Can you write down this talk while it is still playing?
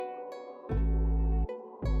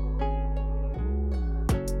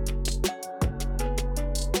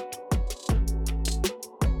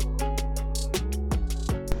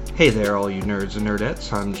Hey there, all you nerds and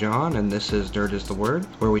nerdettes. I'm John, and this is Nerd is the Word,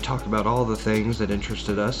 where we talk about all the things that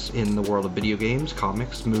interested us in the world of video games,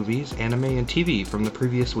 comics, movies, anime, and TV from the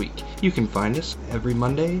previous week. You can find us every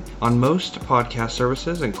Monday on most podcast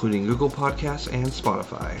services, including Google Podcasts and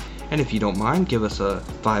Spotify. And if you don't mind, give us a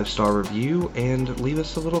 5-star review and leave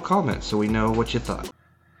us a little comment so we know what you thought.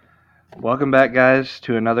 Welcome back, guys,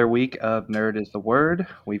 to another week of Nerd is the Word.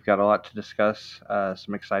 We've got a lot to discuss.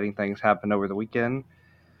 Some exciting things happened over the weekend.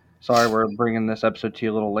 Sorry we're bringing this episode to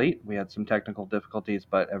you a little late. We had some technical difficulties,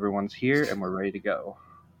 but everyone's here and we're ready to go.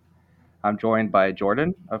 I'm joined by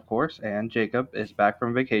Jordan, of course, and Jacob is back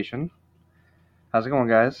from vacation. How's it going,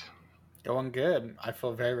 guys? Going good. I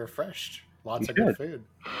feel very refreshed. Lots of Good. good food.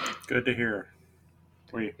 Good to hear.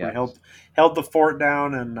 We Yes. held the fort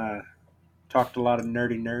down and talked a lot of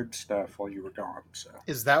nerd stuff while you were gone. So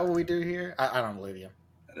Is that what we do here? I don't believe you.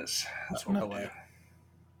 that's what No we way. do.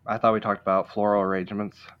 I thought we talked about floral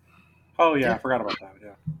arrangements. Oh yeah, Yeah. I forgot about that.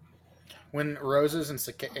 Yeah. When roses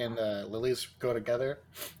and lilies go together,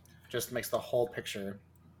 just makes the whole picture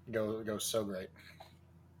go so great.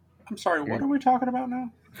 I'm sorry. What are we talking about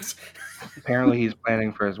now? Apparently he's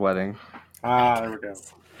planning for his wedding. There we go.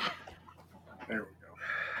 There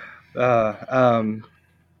we go.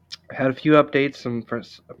 Had a few updates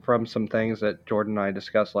from some things that Jordan and I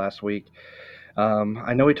discussed last week.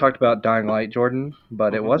 I know we talked about Dying Light, Jordan,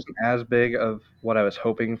 but it wasn't as big of what I was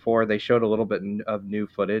hoping for. They showed a little bit of new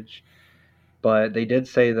footage, but they did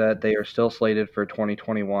say that they are still slated for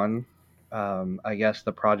 2021. I guess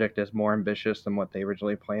the project is more ambitious than what they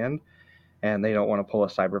originally planned, and they don't want to pull a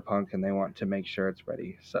Cyberpunk, and they want to make sure it's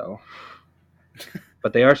ready. So,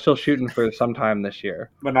 but they are still shooting for sometime this year.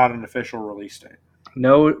 But not an official release date.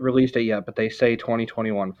 No release date yet, but they say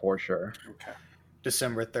 2021 for sure. Okay.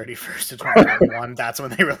 December 31st of 2021, that's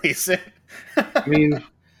when they release it. I mean,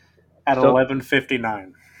 At So-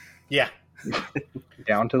 11:59. Yeah.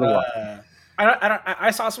 down to the wire.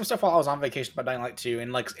 I saw some stuff while I was on vacation about Dying Light 2,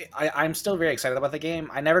 and I'm still very excited about the game.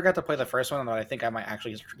 I never got to play the first one, but I think I might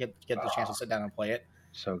actually get the chance to sit down and play it.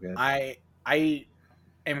 So good. I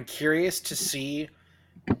am curious to see,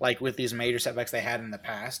 like, with these major setbacks they had in the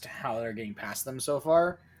past, how they're getting past them so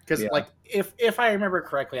far. Because, Yeah. like, if I remember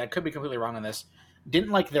correctly, I could be completely wrong on this.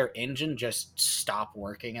 Didn't, like, their engine just stop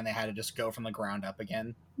working and they had to just go from the ground up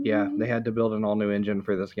again? Yeah, they had to build an all-new engine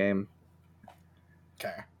for this game.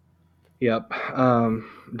 Okay. Yep.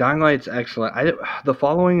 Dying Light's excellent. The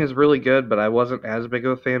following is really good, but I wasn't as big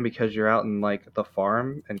of a fan because you're out in, like, the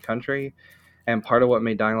farm and country, and part of what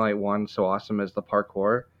made Dying Light 1 so awesome is the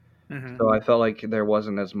parkour. Mm-hmm. So I felt like there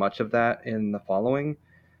wasn't as much of that in the following,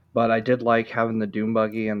 but I did like having the doom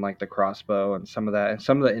buggy and, like, the crossbow and some of that, and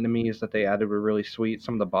some of the enemies that they added were really sweet,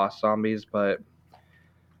 some of the boss zombies, but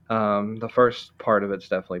the first part of it's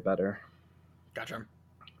definitely better. Gotcha.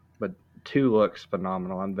 2 looks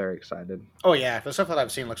phenomenal. I'm very excited. Oh, yeah. The stuff that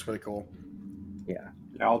I've seen looks really cool. Yeah,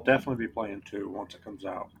 I'll definitely be playing 2 once it comes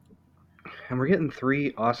out. And we're getting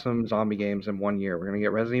 3 awesome zombie games in 1 year. We're going to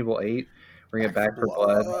get Resident Evil 8, we're going to get Back for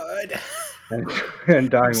Blood,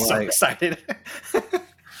 and Dying I'm so Light. excited.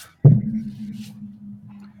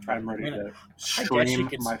 I'm ready to you scream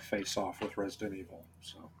could- my face off with Resident Evil.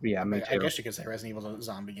 So Yeah, me I too. guess you could say Resident Evil's a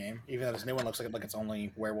zombie game, even though this new one looks like it's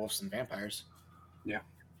only werewolves and vampires.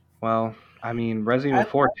 Well, I mean, Resident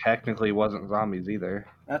Evil 4 technically wasn't zombies either.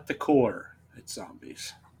 at the core, it's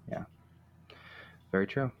zombies. Very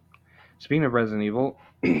true. Speaking of Resident Evil,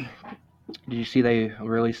 did you see they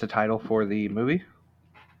released a title for the movie?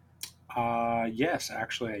 Yes,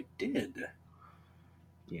 actually I did.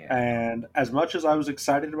 Yeah. And as much as I was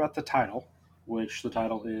excited about the title, which the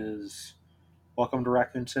title is Welcome to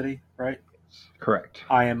Raccoon City, right? Correct.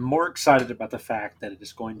 I am more excited about the fact that it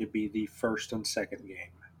is going to be the first and second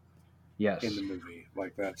game Yes. in the movie.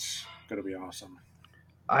 Like, that's going to be awesome.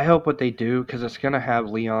 I hope what they do, because it's going to have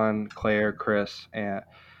Leon, Claire, Chris, and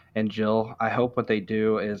Jill. I hope what they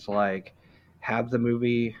do is, like, have the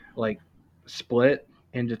movie, like, split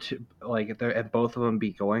into two, like, and both of them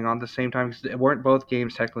be going on at the same time, because weren't both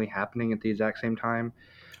games technically happening at the exact same time.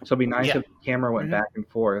 So it'd be nice Yeah. if the camera went Mhm. back and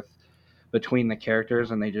forth between the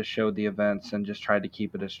characters and they just showed the events and just tried to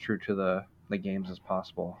keep it as true to the games as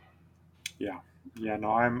possible. Yeah,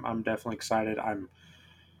 no, I'm definitely excited. I'm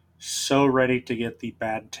so ready to get the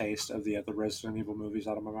bad taste of the other Resident Evil movies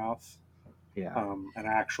out of my mouth. Yeah. And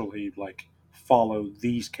actually, like, follow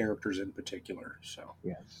these characters in particular. So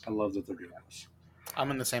Yes. I love that they're doing this. I'm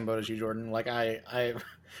in the same boat as you, Jordan. Like, I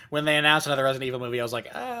when they announced another Resident Evil movie, I was like,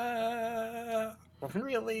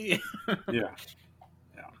 really? Yeah.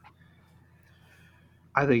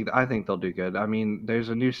 I think they'll do good. I mean, there's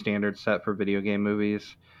a new standard set for video game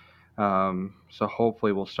movies. So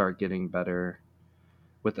hopefully we'll start getting better.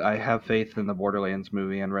 I have faith in the Borderlands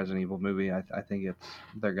movie and Resident Evil movie. I think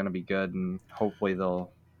they're going to be good, and hopefully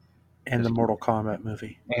they'll. And the Mortal Kombat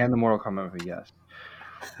movie. And the Mortal Kombat movie, yes.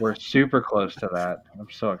 We're super close to that. I'm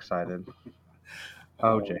so excited.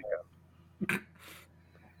 Oh, Jacob.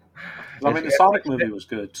 I mean, the Sonic movie was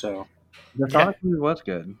good, so. The Sonic movie was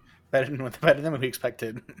good. Better than we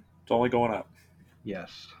expected. It's only going up.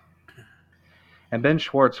 Yes. And Ben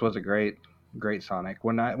Schwartz was a great Sonic.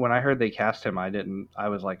 When I heard they cast him, I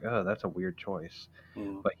was like, oh, that's a weird choice.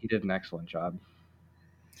 But he did an excellent job.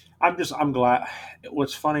 I'm glad.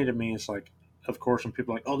 What's funny to me is, like, of course, when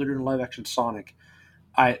people are like, oh, they're doing live action Sonic,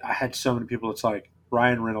 I had so many people. It's like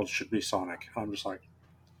Ryan Reynolds should be Sonic. I'm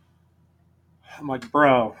like,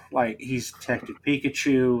 bro, like, he's Detective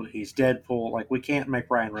Pikachu, he's Deadpool. Like, we can't make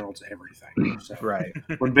Ryan Reynolds everything. So, right.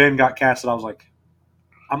 When Ben got casted, I was like,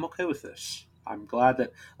 I'm okay with this. I'm glad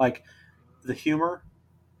that, like, the humor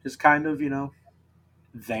is kind of,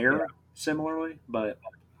 there similarly, but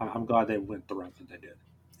I'm glad they went the route that they did.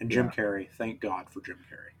 And Jim Carrey, thank God for Jim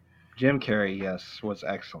Carrey. Jim Carrey, yes, was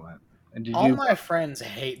excellent. And my friends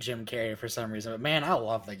hate Jim Carrey for some reason, but man, I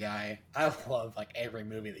love the guy. I love like every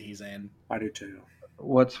movie that he's in. I do too.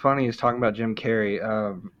 What's funny is talking about Jim Carrey.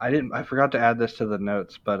 I forgot to add this to the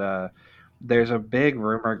notes, but there's a big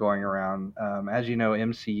rumor going around. As you know,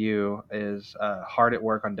 MCU is hard at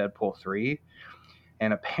work on Deadpool 3,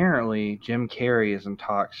 and apparently Jim Carrey is in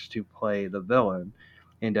talks to play the villain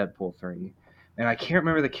in Deadpool 3. And I can't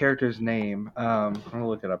remember the character's name. I'm gonna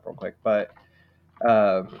look it up real quick, but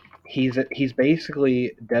he's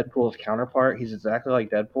basically Deadpool's counterpart. He's exactly like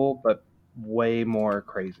Deadpool, but way more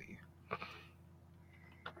crazy.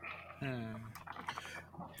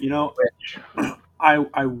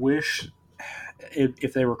 I wish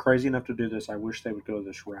if they were crazy enough to do this, I wish they would go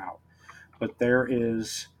this route. But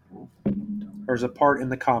there's a part in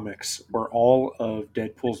the comics where all of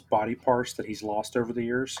Deadpool's body parts that he's lost over the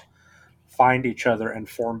years find each other and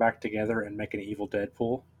form back together and make an evil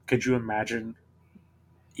Deadpool. Could you imagine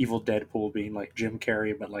evil Deadpool being like Jim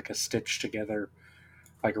Carrey, but like a stitched together,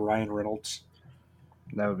 like Ryan Reynolds?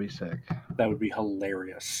 That would be sick. That would be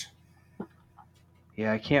hilarious.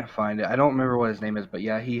 Yeah, I can't find it. I don't remember what his name is, but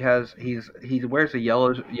yeah, he wears a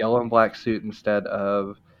yellow and black suit instead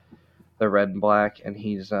of the red and black, and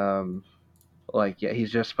he's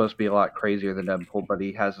just supposed to be a lot crazier than Deadpool, but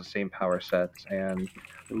he has the same power sets. And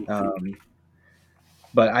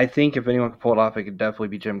but I think if anyone could pull it off, it could definitely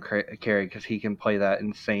be Jim Carrey, because he can play that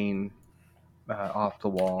insane, off the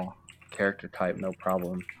wall character type, no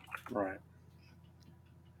problem. Right.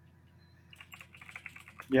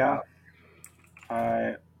 Yeah.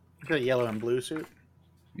 A yellow and blue suit?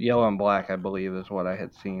 Yellow and black, I believe, is what I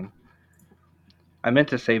had seen. I meant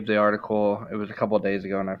to save the article. It was a couple of days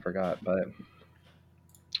ago, and I forgot, but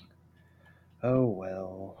oh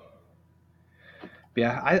well.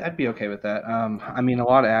 Yeah, I'd be okay with that. I mean, a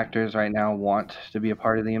lot of actors right now want to be a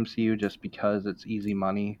part of the MCU just because it's easy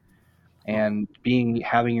money, and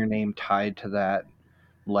having your name tied to that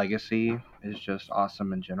legacy is just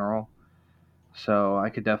awesome in general. So I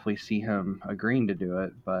could definitely see him agreeing to do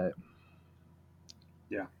it, but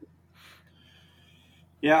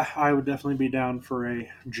yeah, I would definitely be down for a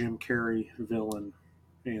Jim Carrey villain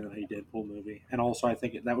in a Deadpool movie. And also, I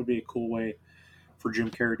think that would be a cool way for Jim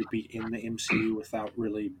Carrey to be in the MCU without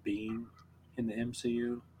really being in the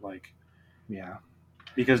MCU. Like, yeah,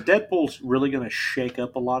 because Deadpool's really going to shake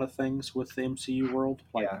up a lot of things with the MCU world,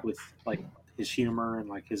 with like his humor and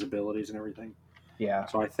like his abilities and everything. Yeah.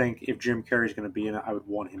 So I think if Jim Carrey's going to be in it, I would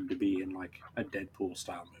want him to be in like a Deadpool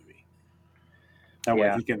style movie. That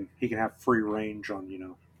way he can have free range on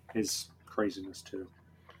his craziness too.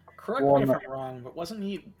 Correct me if I'm wrong, but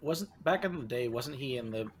wasn't back in the day? Wasn't he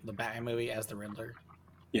in the Batman movie as the Riddler?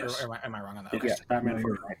 Yes. Or am I wrong on that? Yes, Okay. Batman.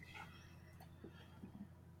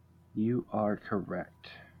 You are correct.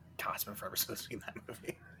 God, it's been forever since I've seen that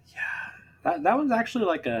movie. Yeah, that one's actually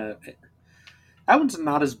that one's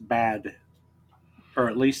not as bad, or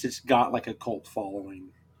at least it's got like a cult following.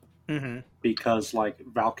 Mm-hmm. Because like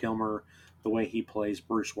Val Kilmer, the way he plays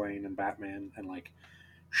Bruce Wayne and Batman, and like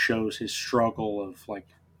shows his struggle of like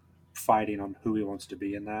fighting on who he wants to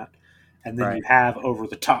be in that, and then you have over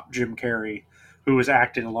the top Jim Carrey, who was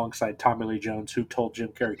acting alongside Tommy Lee Jones, who told Jim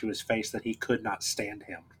Carrey to his face that he could not stand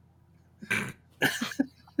him.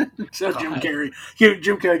 So Jim Carrey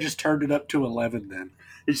just turned it up to 11. Then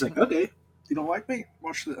he's like, okay, you don't like me?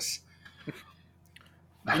 Watch this.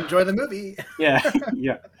 Enjoy the movie. Yeah.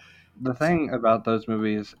 The thing about those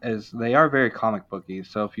movies is they are very comic booky.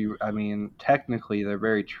 So technically they're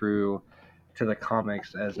very true to the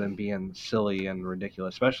comics as in being silly and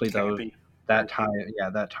ridiculous, especially that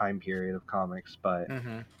time period of comics. But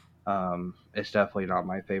it's definitely not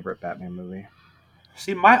my favorite Batman movie.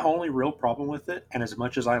 See, my only real problem with it, and as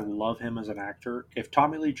much as I love him as an actor, if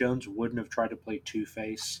Tommy Lee Jones wouldn't have tried to play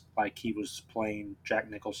Two-Face like he was playing Jack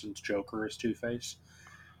Nicholson's Joker as Two-Face,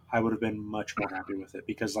 I would have been much more happy with it,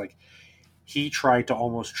 because like he tried to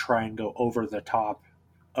almost try and go over the top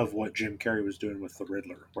of what Jim Carrey was doing with the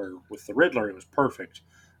Riddler, where with the Riddler it was perfect,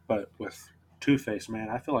 but with Two-Face, man,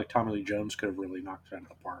 I feel like Tommy Lee Jones could have really knocked it out of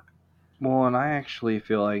the park. Well, and I actually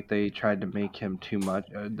feel like they tried to make him too much,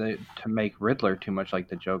 to make Riddler too much like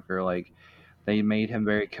the Joker. Like they made him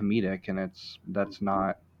very comedic, and that's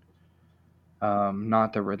not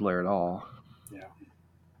the Riddler at all.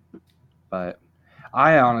 Yeah. But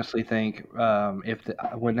I honestly think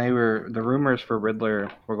when the rumors for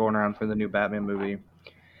Riddler were going around for the new Batman movie,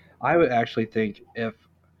 I would actually think if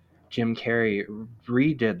Jim Carrey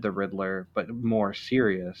redid the Riddler but more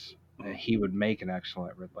serious, he would make an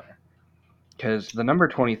excellent Riddler. Because the number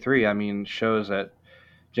 23, I mean, shows that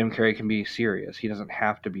Jim Carrey can be serious. He doesn't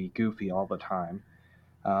have to be goofy all the time.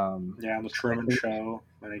 On the Truman Show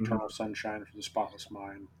and Eternal Sunshine for the Spotless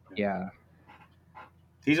Mind. Yeah.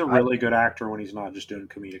 He's a really good actor when he's not just doing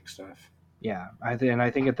comedic stuff. Yeah, I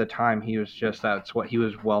think at the time he was that's what he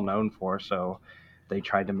was well known for, so they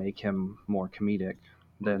tried to make him more comedic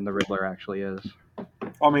than the Riddler actually is.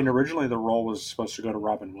 I mean, originally the role was supposed to go to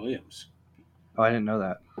Robin Williams. Oh, I didn't know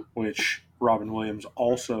that. Which Robin Williams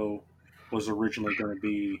also was originally going to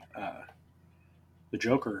be the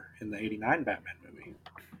Joker in the '89 Batman movie.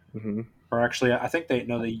 Mm-hmm. Or actually, I think they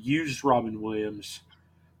used Robin Williams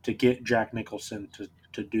to get Jack Nicholson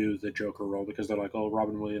to do the Joker role, because they're like, oh,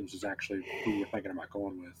 Robin Williams is actually who we're thinking about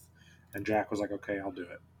going with. And Jack was like, okay, I'll do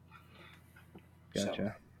it. Gotcha.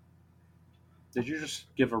 So, did you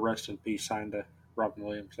just give a rest in peace sign to Robin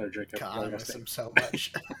Williams there, Jacob? God, I miss him so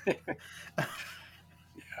much.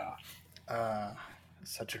 Yeah.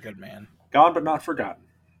 Such a good man. Gone but not forgotten.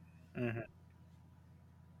 Mm-hmm.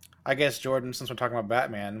 I guess, Jordan, since we're talking about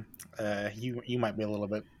Batman, you might be a little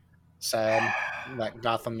bit sad that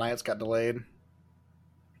Gotham Knights got delayed.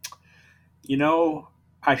 You know,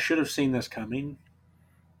 I should have seen this coming.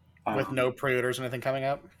 With no pre-orders or anything coming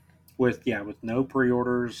up? With no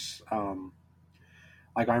pre-orders.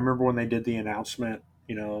 Like, I remember when they did the announcement,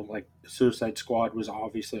 like Suicide Squad was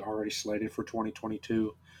obviously already slated for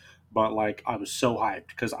 2022. But, like, I was so hyped,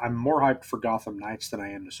 because I'm more hyped for Gotham Knights than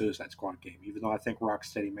I am the Suicide Squad game, even though I think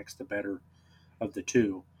Rocksteady makes the better of the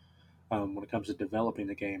two. When it comes to developing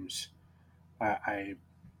the games, I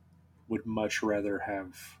would much rather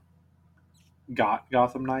have got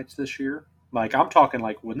Gotham Knights this year. Like, I'm talking,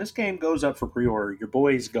 like, when this game goes up for pre-order, your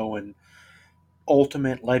boy's going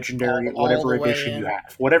Ultimate, Legendary, whatever edition you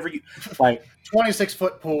have. Whatever you, like...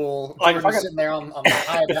 26-foot pool. Like, if sitting there on the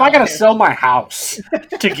high if I got to sell my house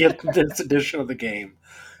to get this edition of the game,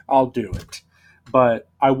 I'll do it. But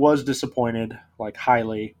I was disappointed, like,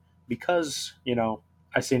 highly, because,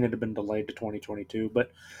 I seen it had been delayed to 2022.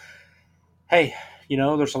 But, hey,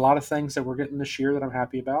 there's a lot of things that we're getting this year that I'm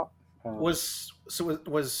happy about. Was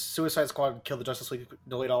Suicide Squad Kill the Justice League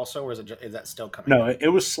delayed also, or is that still coming? No, it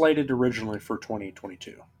was slated originally for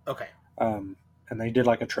 2022. Okay. And they did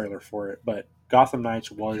like a trailer for it, but Gotham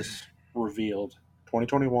Knights was revealed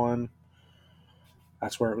 2021.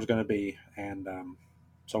 That's where it was going to be, and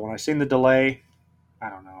so when I seen the delay, I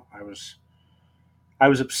don't know. I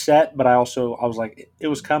was upset, but I was like, it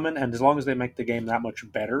was coming, and as long as they make the game that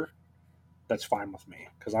much better, that's fine with me,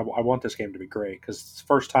 because I want this game to be great, because it's the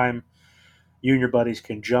first time you and your buddies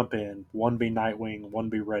can jump in. One be Nightwing, one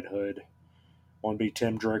be Red Hood, one be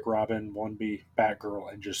Tim Drake Robin, one be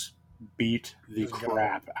Batgirl, and just beat the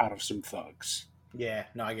crap out of some thugs. Yeah,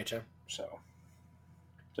 no, I get you. So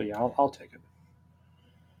yeah, I'll take it.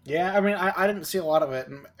 Yeah, I mean, I didn't see a lot of it,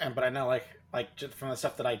 but I know, like just from the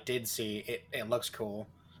stuff that I did see, it looks cool.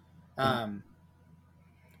 I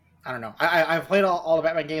don't know. I've played all the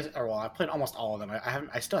Batman games, I've played almost all of them.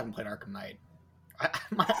 I still haven't played Arkham Knight.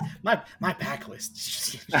 My backlist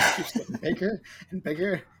just keeps getting bigger and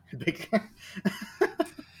bigger and bigger.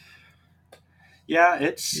 Yeah,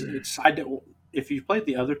 it's if you played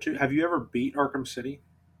the other two, have you ever beat Arkham City?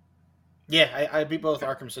 Yeah, I beat both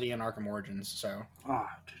Arkham City and Arkham Origins. So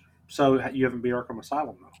you haven't beat Arkham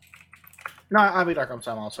Asylum though? No, I beat Arkham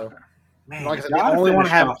Asylum also. Man, like I said, the only one I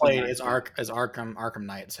haven't played is Arkham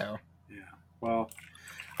Knight. So yeah, well,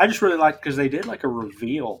 I just really liked, because they did like a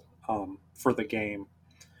reveal for the game,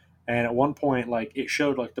 and at one point, it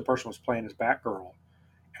showed the person was playing as Batgirl,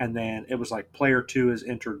 and then it was like player 2 has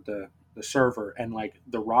entered the the server, and like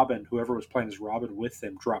the Robin, whoever was playing as Robin with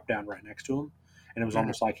them, dropped down right next to him, and it was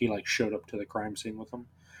almost like he like showed up to the crime scene with them,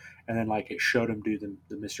 and then like it showed him do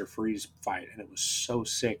the Mr. Freeze fight, and it was so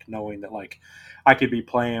sick knowing that like I could be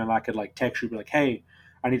playing and I could like text you, be like, hey,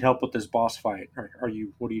 I need help with this boss fight. Or,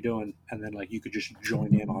 what are you doing? And then like you could just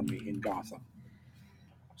join in on me in Gotham.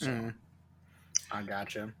 So, I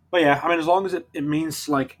gotcha. but yeah, I mean, as long as it means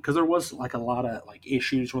like, because there was like a lot of like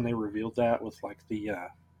issues when they revealed that with like the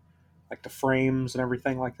frames and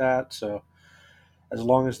everything like that. So as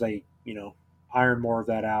long as they iron more of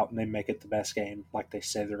that out and they make it the best game like they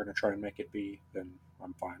say they're going to try and make it be, then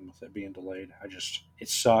I'm fine with it being delayed. It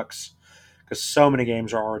sucks because so many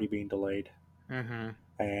games are already being delayed.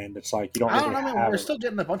 And it's like you don't. I don't know. I mean, we're still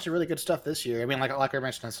getting a bunch of really good stuff this year. I mean, like I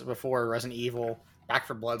mentioned before, Resident Evil, Back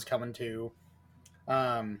 4 Blood's coming too.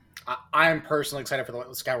 I'm personally excited for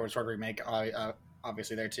the Skyward Sword remake.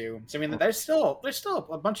 Obviously, there too. So I mean, there's still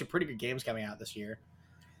a bunch of pretty good games coming out this year.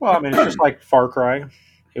 Well, I mean, it's just like Far Cry.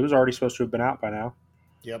 It was already supposed to have been out by now.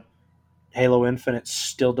 Yep. Halo Infinite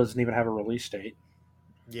still doesn't even have a release date.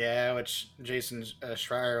 Yeah, which Jason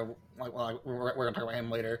Schreier, we're going to talk about him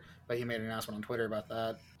later, but he made an announcement on Twitter about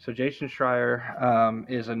that. So Jason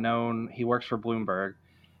Schreier he works for Bloomberg,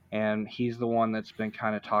 and he's the one that's been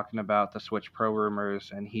kind of talking about the Switch Pro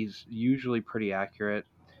rumors, and he's usually pretty accurate.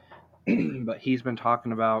 But he's been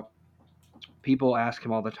talking about, people ask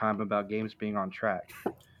him all the time about games being on track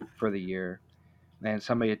for the year. And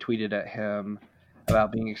somebody had tweeted at him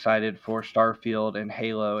about being excited for Starfield and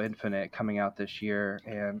Halo Infinite coming out this year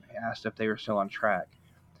and asked if they were still on track.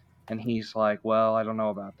 And he's like, well, I don't know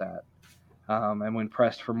about that. And when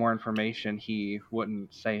pressed for more information, he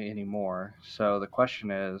wouldn't say any more. So the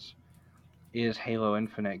question is Halo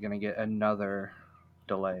Infinite going to get another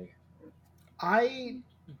delay? I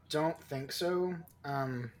don't think so.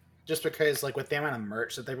 Just because, like, with the amount of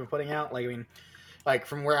merch that they've been putting out, like, I mean, like,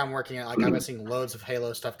 from where I'm working at, like, I've been seeing loads of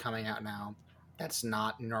Halo stuff coming out now that's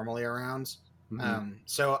not normally around.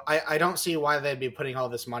 So I don't see why they'd be putting all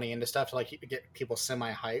this money into stuff to, like, get people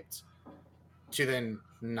semi-hyped to then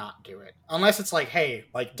not do it. Unless it's like, hey,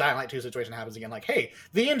 like, Dying Light 2 situation happens again, like, hey,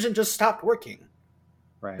 the engine just stopped working.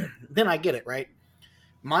 Right. Then I get it, right?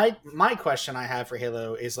 My question I have for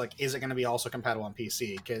Halo is, like, is it going to be also compatible on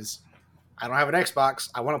PC? Because I don't have an Xbox.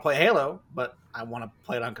 I want to play Halo, but I want to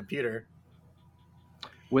play it on computer.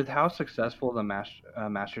 With how successful the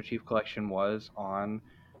Master Chief Collection was on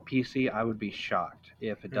PC, I would be shocked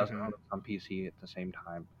if it doesn't run on PC at the same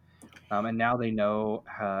time. And now they know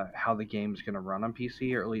how the game's going to run on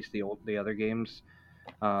PC, or at least the other games.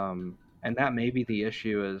 And that may be the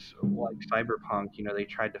issue is, like Cyberpunk, they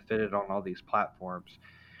tried to fit it on all these platforms.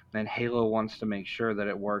 And Halo wants to make sure that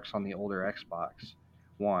it works on the older Xbox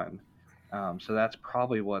One. So that's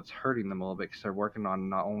probably what's hurting them a little bit, because they're working on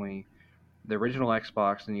not only the original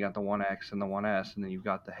Xbox, and you got the One X and the One S, and then you've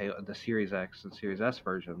got the Series X and Series S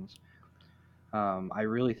versions. I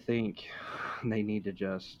really think they need to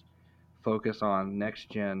just focus on next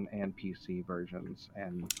gen and PC versions,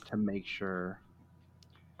 and to make sure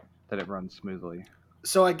that it runs smoothly.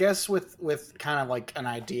 So I guess with kind of like an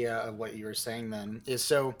idea of what you were saying then is,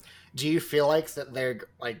 so do you feel like that they're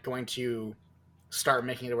like going to start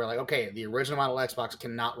making it where, like, okay, the original model Xbox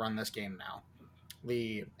cannot run this game now,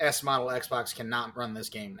 the S model Xbox cannot run this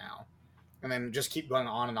game now, and then just keep going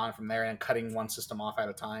on and on from there and cutting one system off at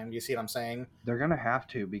a time? Do you see what I'm saying? They're going to have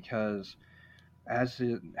to, because as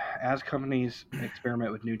companies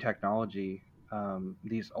experiment with new technology,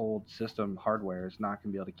 these old system hardware is not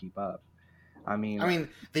going to be able to keep up. I mean,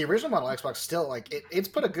 the original model Xbox still, like, it's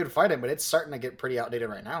put a good fight in, but it's starting to get pretty outdated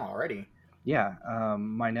right now already. Yeah,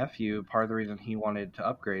 my nephew, part of the reason he wanted to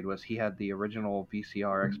upgrade was he had the original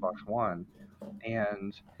VCR Xbox One,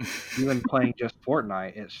 and even playing just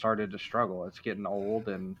Fortnite, it started to struggle. It's getting old,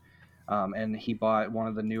 and he bought one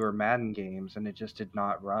of the newer Madden games, and it just did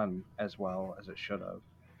not run as well as it should have.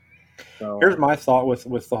 So here's my thought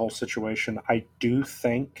with the whole situation. I do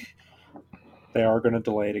think they are going to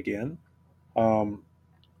delay it again. To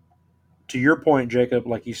your point, Jacob,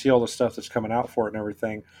 like, you see all the stuff that's coming out for it and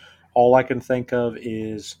everything. All I can think of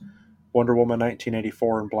is Wonder Woman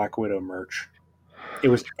 1984 and Black Widow merch. It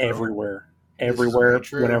was everywhere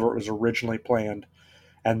whenever it was originally planned.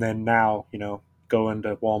 And then now, go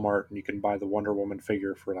into Walmart and you can buy the Wonder Woman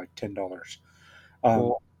figure for like $10.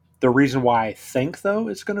 The reason why I think, though,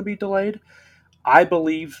 it's going to be delayed, I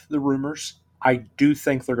believe the rumors. I do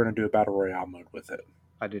think they're going to do a Battle Royale mode with it.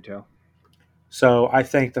 I do too. So I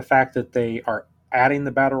think the fact that they are adding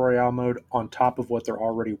the Battle Royale mode on top of what they're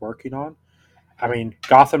already working on. I mean,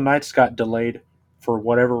 Gotham Knights got delayed for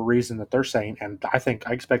whatever reason that they're saying, and I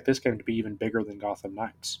expect this game to be even bigger than Gotham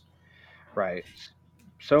Knights. Right.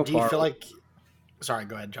 So Do you far, feel like? Sorry,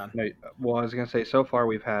 go ahead, John. no, well, I was gonna say so far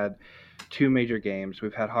we've had two major games.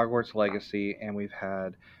 We've had Hogwarts Legacy and we've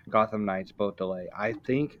had Gotham Knights both delay. I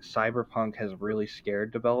think Cyberpunk has really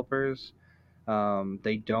scared developers.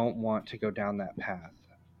 They don't want to go down that path.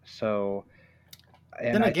 So,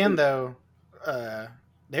 and Then I again, think though,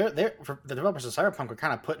 they're for the developers of Cyberpunk were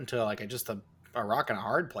kind of put into like just a rock and a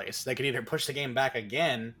hard place. They could either push the game back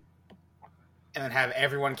again and then have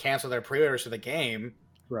everyone cancel their pre-orders for the game,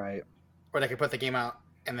 right, or they could put the game out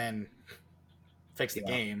and then fix the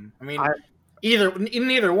yeah, game. I I mean,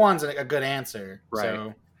 neither one's a good answer. right.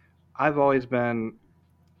 So I've always been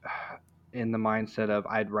in the mindset of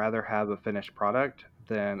I'd rather have a finished product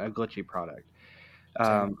than a glitchy product.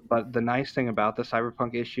 same. But the nice thing about the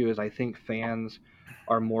Cyberpunk issue is I think fans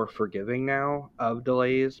are more forgiving now of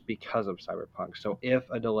delays because of Cyberpunk. So if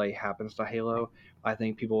a delay happens to Halo, I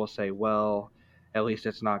think people will say, well, at least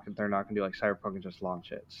it's not they're not going to do like Cyberpunk and just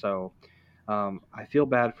launch it. So I feel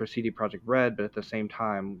bad for CD Projekt Red, but at the same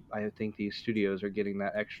time, I think these studios are getting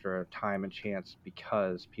that extra time and chance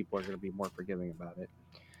because people are going to be more forgiving about it.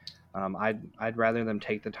 I'd rather them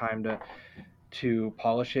take the time to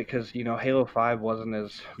polish it because Halo 5 wasn't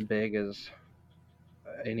as big as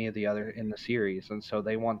any of the other in the series, and so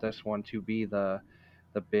they want this one to be the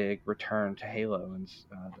big return to Halo, and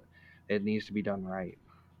it needs to be done right.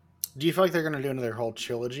 Do you feel like they're going to do another whole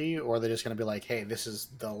trilogy, or are they just going to be like, "Hey, this is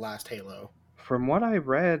the last Halo"? From what I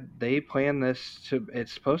read, they plan this to.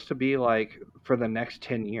 It's supposed to be like for the next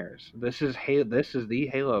 10 years. This is the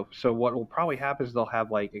Halo. So what will probably happen is they'll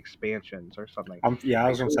have like expansions or something. I I was gonna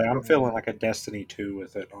really say I'm don't. feeling like a Destiny 2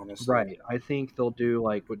 with it, honestly. Right. I think they'll do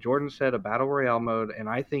like what Jordan said, a battle royale mode, and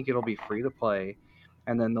I think it'll be free to play.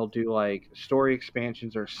 And then they'll do like story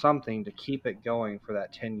expansions or something to keep it going for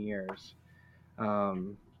that 10 years.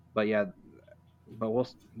 Um, but yeah, but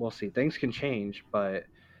we'll see. Things can change, but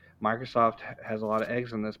Microsoft has a lot of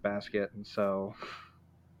eggs in this basket, and so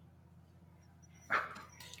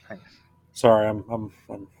thanks. Sorry, I'm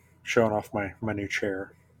showing off my new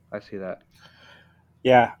chair. I see that.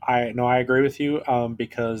 Yeah, I agree with you.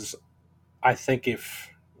 Because I think if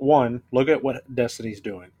one look at what Destiny's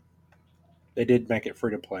doing, they did make it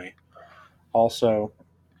free to play. Also,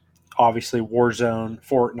 obviously Warzone,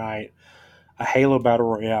 Fortnite, a Halo Battle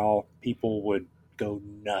Royale, people would go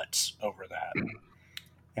nuts over that.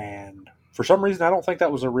 And for some reason, I don't think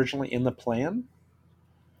that was originally in the plan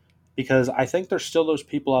because I think there's still those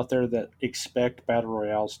people out there that expect Battle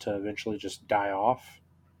Royales to eventually just die off.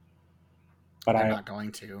 But They're I, not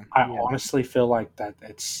going to. I Yeah. honestly feel like that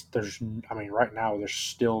I mean, right now there's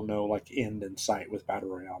still no like end in sight with Battle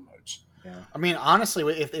Royale modes. Yeah. I mean, honestly,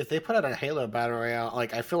 if they put out a Halo battle royale,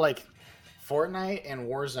 like I feel like Fortnite and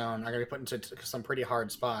Warzone are going to be put into some pretty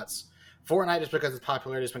hard spots. Fortnite just because its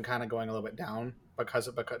popularity has been kind of going a little bit down because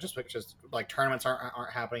like tournaments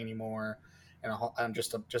aren't happening anymore, and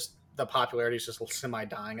just the popularity is just semi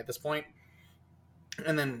dying at this point.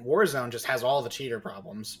 And then Warzone just has all the cheater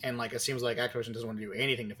problems, and like it seems like Activision doesn't want to do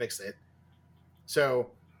anything to fix it.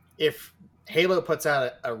 So if Halo puts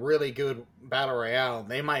out a really good battle royale,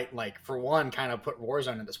 they might like for one kind of put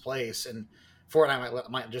Warzone in its place, and Fortnite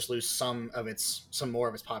might just lose some more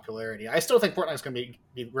of its popularity. I still think Fortnite's going to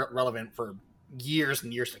be relevant for years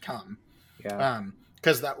and years to come. Yeah.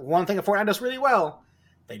 Because that one thing that Fortnite does really well,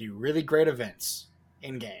 they do really great events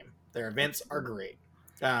in game. Their events are great.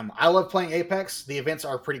 I love playing Apex. The events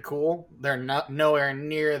are pretty cool. They're not nowhere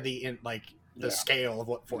near the scale of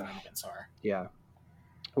what Fortnite events are. Yeah.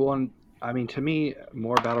 Well, and, I mean, to me,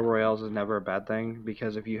 more battle royales is never a bad thing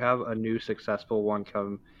because if you have a new successful one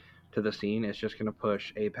come to the scene, it's just going to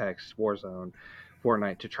push Apex, Warzone,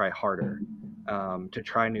 Fortnite to try harder, to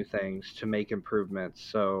try new things, to make improvements.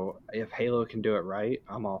 So if Halo can do it right,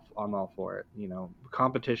 I'm all for it.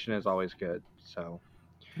 Competition is always good. So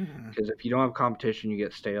because if you don't have competition, you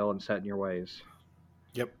get stale and set in your ways.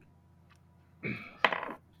 Yep.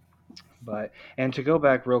 But and to go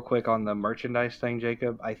back real quick on the merchandise thing,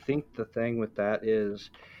 Jacob, I think the thing with that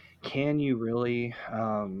is, can you really?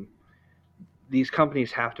 These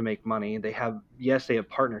companies have to make money. They have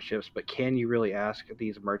partnerships, but can you really ask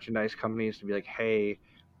these merchandise companies to be like, hey,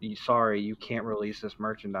 sorry, you can't release this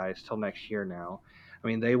merchandise till next year now? I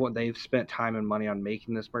mean, they've spent time and money on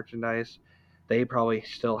making this merchandise. They probably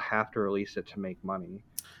still have to release it to make money.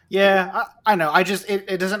 Yeah, I know.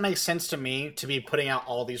 It doesn't make sense to me to be putting out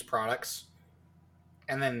all these products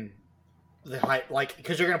and then the hype, like,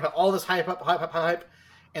 because you're gonna put all this hype,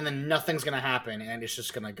 and then nothing's gonna happen, and it's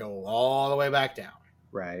just gonna go all the way back down.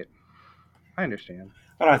 Right. I understand.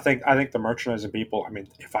 And I think the merchandising people. I mean,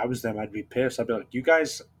 if I was them, I'd be pissed. I'd be like, "You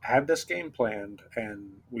guys had this game planned,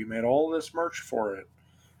 and we made all this merch for it,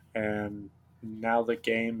 and now the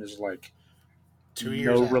game is like 2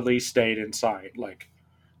 years no out. release date in sight. Like,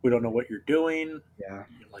 we don't know what you're doing. Yeah.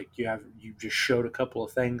 Like, you just showed a couple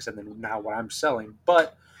of things, and then now what I'm selling."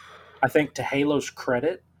 But I think to Halo's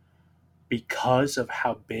credit, because of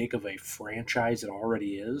how big of a franchise it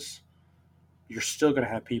already is, you're still going to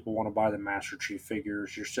have people want to buy the Master Chief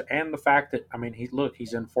figures. And the fact that, I mean, he's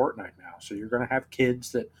in Fortnite now, so you're going to have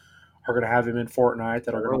kids that are going to have him in Fortnite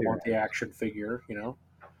that are going to want the action figure, you know.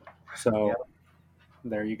 So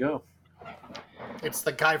there you go. It's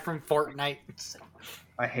the guy from Fortnite.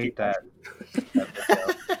 I hate that.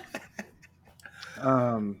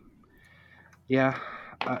 Yeah,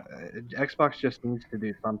 Xbox just needs to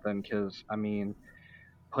do something because, I mean,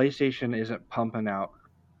 PlayStation isn't pumping out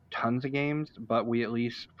tons of games, but we at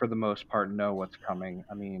least, for the most part, know what's coming.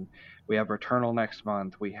 I mean, we have Returnal next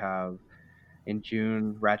month. We have, in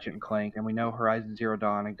June, Ratchet and Clank, and we know Horizon Zero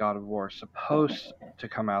Dawn and God of War are supposed to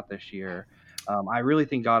come out this year. I really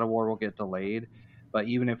think God of War will get delayed, but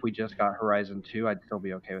even if we just got Horizon 2, I'd still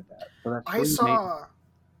be okay with that. So that's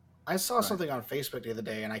I saw something on Facebook the other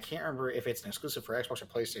day, and I can't remember if it's an exclusive for Xbox or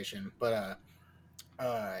PlayStation, but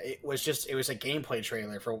it was a gameplay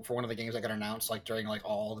trailer for one of the games that got announced like during like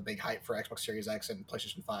all the big hype for Xbox Series X and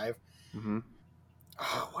PlayStation 5. Mm-hmm.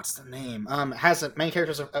 Oh, what's the name? Has a main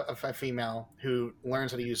character is a female who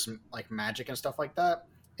learns how to use some like magic and stuff like that.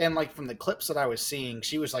 And like from the clips that I was seeing,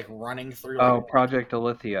 she was like running through. Like, Project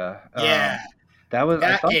Alethea. Yeah,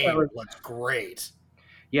 that game looks great.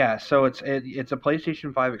 Yeah, so it's a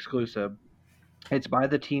PlayStation 5 exclusive. It's by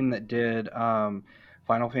the team that did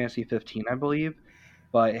Final Fantasy 15, I believe,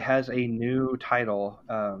 but it has a new title.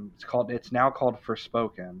 It's now called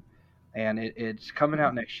Forspoken, and it's coming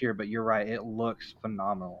out next year. But you're right, it looks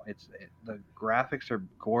phenomenal. The graphics are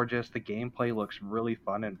gorgeous. The gameplay looks really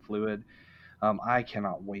fun and fluid. I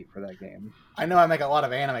cannot wait for that game. I know I make a lot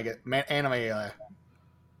of anime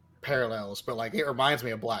parallels, but like it reminds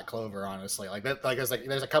me of Black Clover, honestly. Like that, like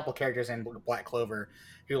there's a couple characters in Black Clover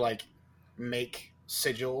who like make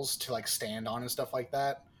sigils to like stand on and stuff like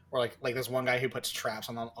that. Or like there's one guy who puts traps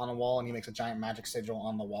on the wall and he makes a giant magic sigil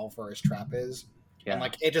on the wall for his trap is. Yeah. And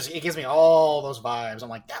like it gives me all those vibes. I'm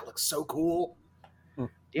like, that looks so cool.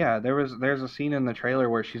 Yeah, there's a scene in the trailer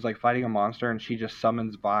where she's like fighting a monster and she just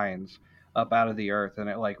summons vines up out of the earth and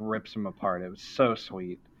it like rips them apart. It was so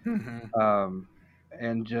sweet. Mm-hmm.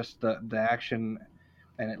 And just the action,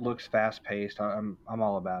 and it looks fast paced. I'm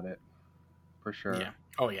all about it, for sure. Yeah.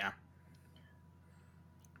 Oh yeah.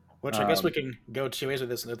 Which I guess we can go two ways with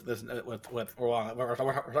this. We're talking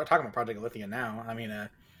about Project Alethea now. I mean,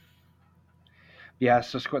 yeah.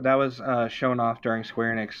 So that was shown off during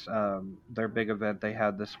Square Enix, their big event they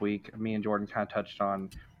had this week. Me and Jordan kind of touched on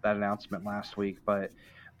that announcement last week, but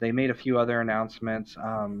they made a few other announcements.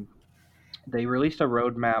 They released a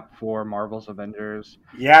roadmap for Marvel's Avengers.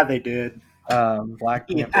 Yeah, they did. Black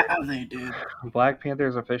Panther. Yeah, they did. Black Panther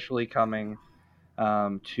is officially coming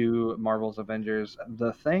to Marvel's Avengers.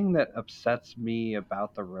 The thing that upsets me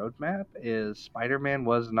about the roadmap is Spider-Man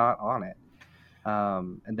was not on it.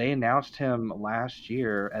 And they announced him last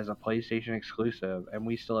year as a PlayStation exclusive, and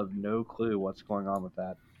we still have no clue what's going on with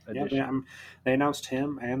that edition. Yeah, they announced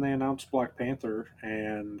him and they announced Black Panther,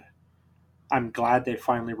 and I'm glad they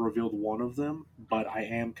finally revealed one of them, but I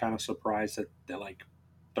am kind of surprised that they're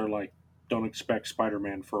like don't expect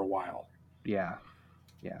Spider-Man for a while. Yeah.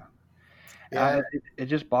 It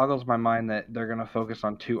just boggles my mind that they're going to focus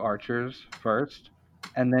on two archers first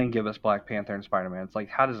and then give us Black Panther and Spider-Man. It's like,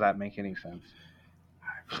 how does that make any sense?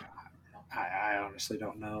 I honestly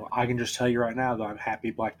don't know. I can just tell you right now, though, I'm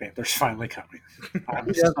happy Black Panther's finally coming.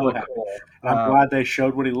 I'm so happy. Cool. And I'm glad they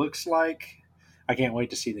showed what he looks like. I can't wait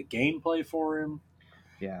to see the gameplay for him.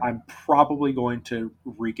 Yeah, I'm probably going to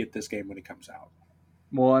re-get this game when it comes out.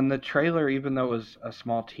 Well, in the trailer, even though it was a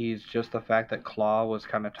small tease, just the fact that Claw was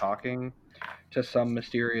kind of talking to some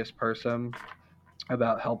mysterious person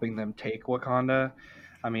about helping them take Wakanda,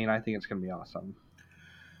 I mean, I think it's going to be awesome.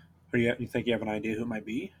 You think you have an idea who it might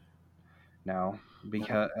be? No,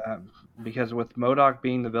 because with MODOK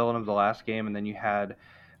being the villain of the last game, and then you had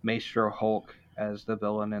Maestro Hulk as the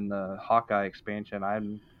villain in the Hawkeye expansion,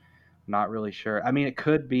 I'm not really sure. I mean, it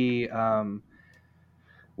could be the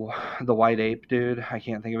white ape dude. I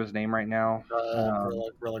can't think of his name right now.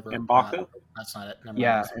 Really M'Baku? That's not it.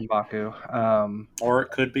 Yeah, M'Baku. Or it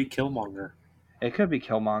could be Killmonger. It could be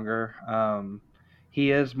Killmonger. He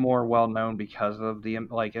is more well known because of the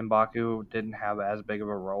M'Baku didn't have as big of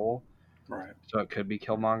a role, right? So it could be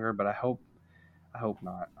Killmonger, but I hope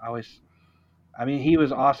not. I mean, he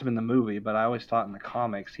was awesome in the movie, but I always thought in the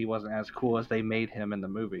comics he wasn't as cool as they made him in the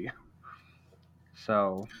movie.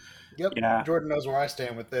 So, Yep, Yeah, Jordan knows where I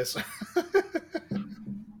stand with this.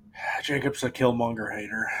 Jacob's a Killmonger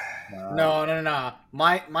hater. No.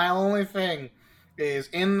 My only thing is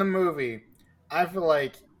in the movie, I feel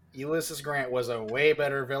like Ulysses Grant was a way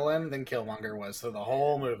better villain than Killmonger was through the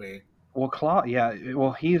whole movie. well, Claw, yeah,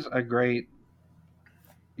 well, he's a great,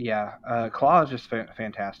 yeah. Claw is just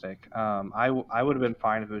fantastic. I would have been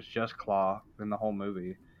fine if it was just Claw in the whole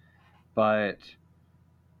movie, but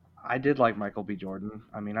I did like Michael B. Jordan.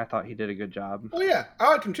 I mean, I thought he did a good job. Well, yeah, I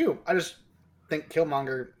like him too. I just think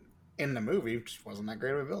Killmonger in the movie just wasn't that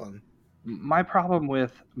great of a villain. My problem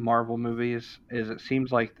with Marvel movies is it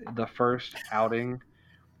seems like the first outing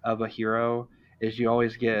of a hero is you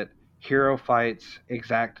always get hero fights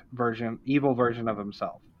evil version of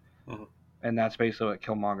himself. Mhm. And that's basically what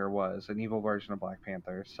Killmonger was, an evil version of Black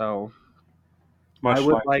Panther. So I Much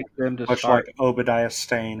would like like them to much start. like Obadiah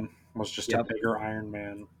Stane was just a Yep. bigger Iron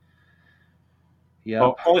Man.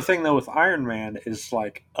 Yep. Only thing though with Iron Man is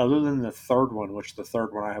like other than the third one, which the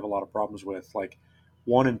third one I have a lot of problems with, like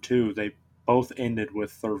 1 and 2, they both ended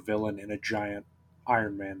with their villain in a giant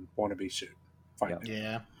Iron Man wannabe suit fighting.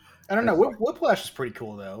 Yeah, I don't know. Whiplash is pretty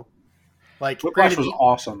cool though. Like, Whiplash was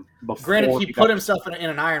awesome before granted, he he put got himself in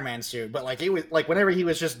an Iron Man suit, but like it was like whenever he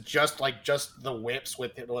was just the whips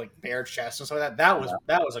with like bare chest and stuff like that.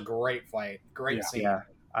 That was a great fight, great Yeah. scene. Yeah,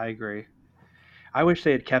 I agree. I wish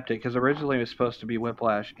they had kept it because originally it was supposed to be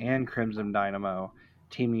Whiplash and Crimson Dynamo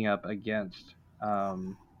teaming up against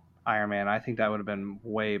Iron Man. I think that would have been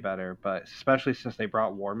way better, but especially since they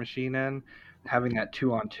brought War Machine in, having that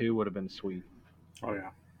 2-on-2 would have been sweet. Oh yeah.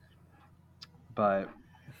 But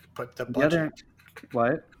the the budget. other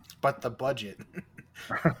what? But the budget.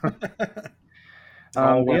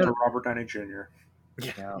 All The went other, to Robert Downey Jr.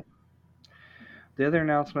 yeah. The other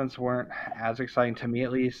announcements weren't as exciting to me,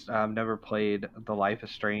 at least. I've never played The Life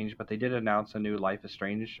is Strange, but they did announce a new Life is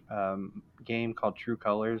Strange game called True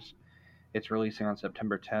Colors. It's releasing on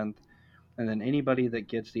September 10th. And then anybody that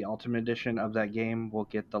gets the Ultimate Edition of that game will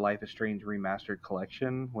get the Life is Strange Remastered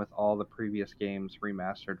Collection with all the previous games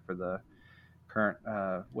remastered for the current,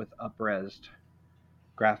 with up-resed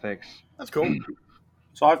graphics. That's cool.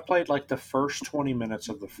 So I've played like the first 20 minutes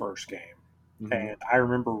of the first game, Mhm. and I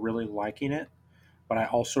remember really liking it, but I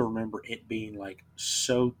also remember it being like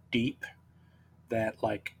so deep that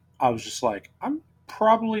like I was just like, I'm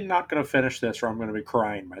probably not going to finish this or I'm going to be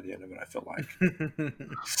crying by the end of it, I feel like.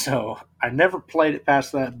 So I never played it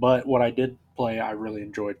past that, but what I did play I really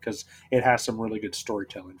enjoyed because it has some really good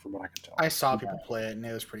storytelling from what I can tell. I saw people play it and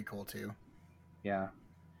it was pretty cool too. Yeah.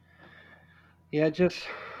 Yeah,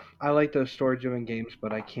 I like those story-driven games,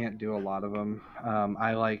 but I can't do a lot of them.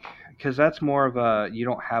 I like because that's more of a you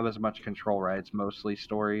don't have as much control, right? It's mostly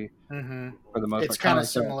story Mm-hmm. for the most It's part. kind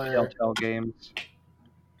Kinda of like the similar. Telltale games.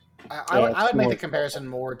 I would make the comparison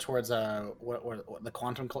more towards what the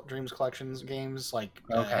Quantum Dreams collections games like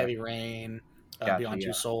Okay. Heavy Rain, Gotcha, Beyond yeah.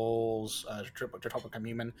 Two Souls, Triple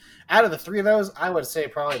Communion. Out of the three of those, I would say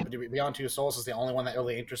probably Beyond Two Souls is the only one that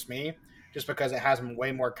really interests me, just because it has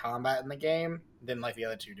way more combat in the game than like the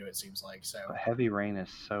other two do. It seems like so. But Heavy Rain is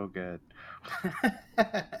so good,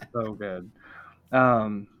 That's so good.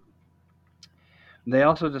 They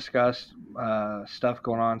also discussed stuff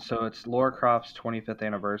going on. So it's Lara Croft's 25th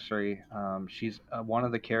anniversary. She's one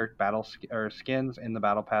of the character skins in the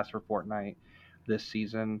Battle Pass for Fortnite this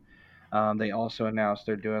season. They also announced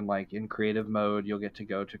they're doing like in creative mode. You'll get to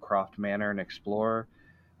go to Croft Manor and explore.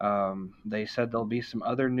 They said there'll be some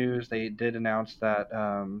other news. They did announce that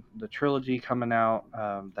the trilogy coming out,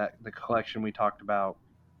 that the collection we talked about.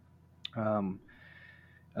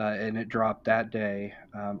 And it dropped that day.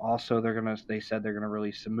 Also, they said they're gonna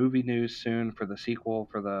release some movie news soon for the sequel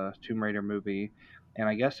for the Tomb Raider movie, and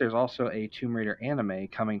I guess there's also a Tomb Raider anime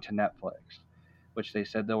coming to Netflix, which they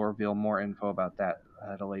said they'll reveal more info about that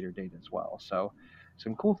at a later date as well. So,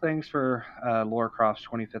 some cool things for Lara Croft's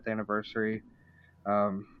 25th anniversary.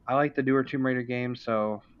 I like the newer Tomb Raider games,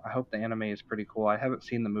 so I hope the anime is pretty cool. I haven't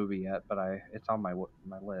seen the movie yet, but it's on my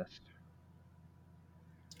list.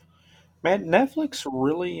 Man, Netflix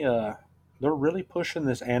really they're really pushing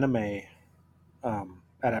this anime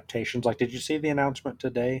adaptations. Like, did you see the announcement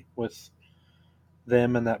today with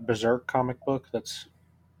them and that Berserk comic book that's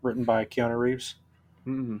written by Keanu Reeves?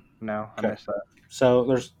 No, I Okay. missed that.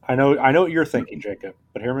 So I know what you're thinking, Jacob,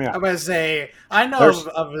 but hear me out. I'm gonna say I know There's-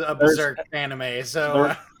 of a Berserk anime,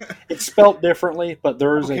 so It's spelled differently, but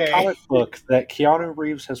there is Okay. a comic book that Keanu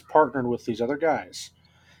Reeves has partnered with these other guys,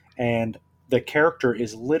 and the character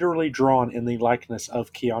is literally drawn in the likeness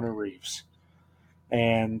of Keanu Reeves.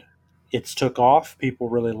 And It's took off. People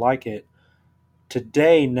really like it.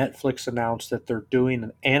 Today, Netflix announced that they're doing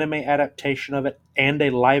an anime adaptation of it and a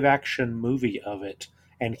live action movie of it.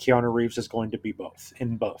 And Keanu Reeves is going to be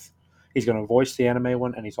in both. He's going to voice the anime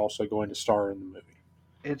one, and he's also going to star in the movie.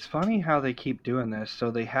 It's funny how they keep doing this.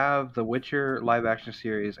 So they have the Witcher live action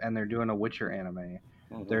series, and they're doing a Witcher anime.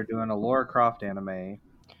 Mhm. They're doing a Lara Croft anime,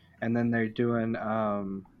 and then they're doing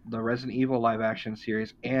the Resident Evil live action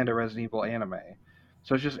series and a Resident Evil anime.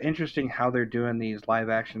 So it's just interesting how they're doing these live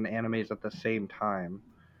action animes at the same time.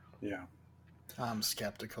 Yeah. I'm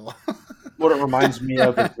skeptical. What it reminds me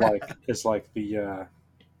of is like the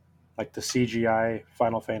CGI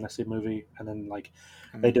Final Fantasy movie, and then like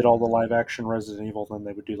they did all the live action Resident Evil, then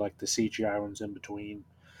they would do like the CGI ones in between.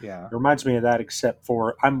 Yeah. It reminds me of that, except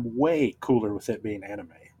for I'm way cooler with it being anime,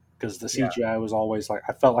 because the CGI was always like,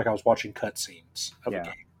 I felt like I was watching cutscenes of a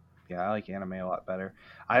game. Yeah, I like anime a lot better.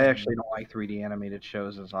 I actually don't like 3D animated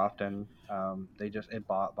shows as often. It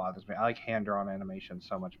bothers me. I like hand drawn animation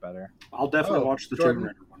so much better. I'll definitely watch the Tomb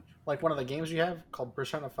Raider one. Like one of the games you have called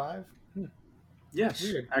Persona 5? Yes,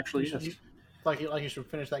 weird. actually, yes. You should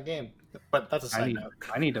finish that game. But that's a side note.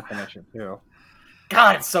 I need to finish it too.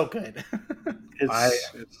 God, it's so good.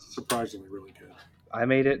 It's surprisingly really good. I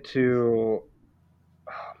made it to.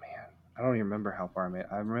 Oh man, I don't even remember how far I made.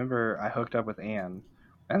 I remember I hooked up with Anne,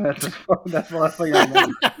 and that's the last thing I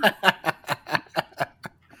remember.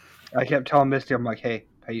 I kept telling Misty, I'm like, hey,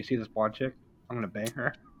 you see this blonde chick? I'm gonna bang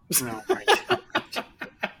her. No,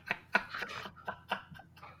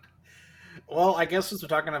 Well, I guess since we're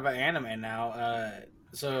talking about anime now,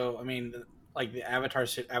 so I mean, like the Avatar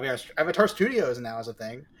Studios now is a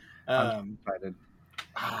thing. I'm excited.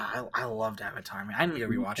 I loved Avatar. Man, I need to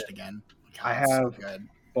rewatch it again. God, I have so good.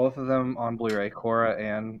 Both of them on Blu-ray, Korra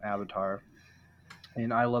and Avatar,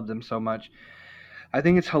 and I love them so much. I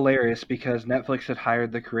think it's hilarious because Netflix had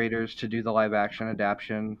hired the creators to do the live-action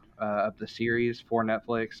adaptation of the series for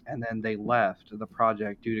Netflix, and then they left the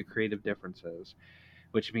project due to creative differences,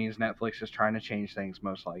 which means Netflix is trying to change things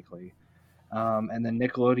most likely. And then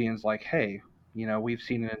Nickelodeon's like, hey, we've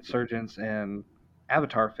seen an insurgence in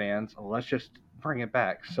Avatar fans. Let's just bring it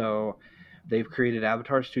back. So they've created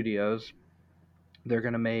Avatar Studios. They're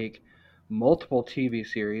going to make multiple TV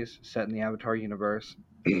series set in the Avatar universe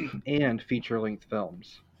and feature-length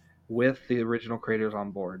films with the original creators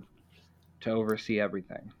on board to oversee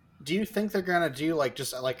everything. Do you think they're going to do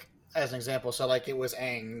just as an example, so like it was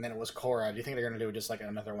Aang and then it was Korra. Do you think they're going to do just like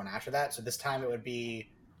another one after that? So this time it would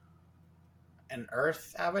be an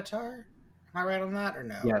Earth Avatar? Am I right on that or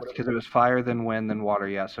no? Yes, because it was fire, then wind, then water.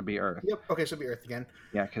 Yeah, so it'd be Earth. Yep. Okay, so it'd be Earth again.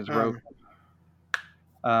 Yeah, because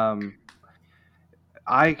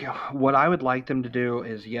what I would like them to do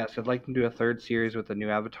is, yes, I'd like them to do a third series with a new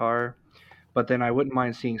Avatar, but then I wouldn't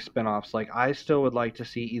mind seeing spin-offs. Like, I still would like to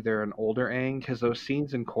see either an older Aang, because those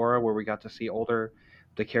scenes in Korra where we got to see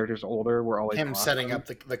the characters older were always him awesome. setting up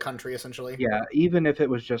the country, essentially. Yeah, even if it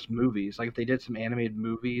was just movies. Like, if they did some animated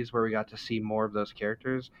movies where we got to see more of those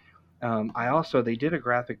characters. They did a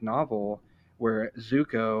graphic novel where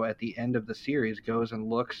Zuko, at the end of the series, goes and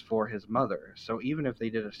looks for his mother. So even if they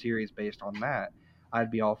did a series based on that, I'd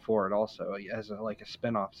be all for it also, as a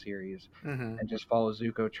spin-off series, and just follow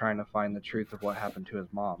Zuko trying to find the truth of what happened to his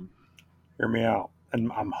mom. Hear me out. And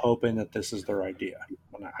I'm hoping that this is their idea.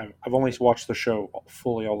 I've only watched the show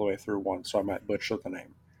fully all the way through once, so I might butcher the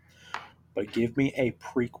name. But give me a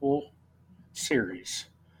prequel series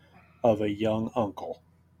of a young uncle.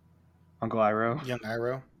 Uncle Iroh? Young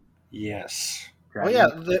Iroh? Yes. Well, yeah,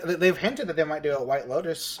 they've hinted that they might do a White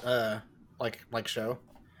Lotus show.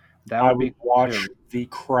 I would watch the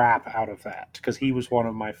crap out of that, because he was one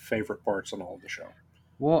of my favorite parts in all of the show.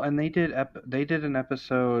 Well, and they did an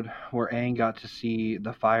episode where Aang got to see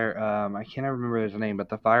the fire. I can't remember his name, but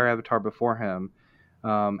the fire avatar before him,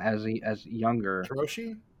 as younger.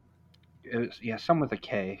 Kiroshi? Some with a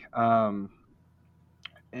K. So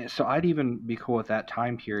I'd even be cool with that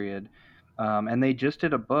time period. And they just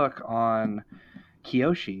did a book on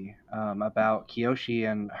Kyoshi, about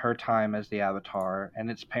Kyoshi and her time as the Avatar,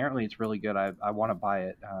 and apparently it's really good. I want to buy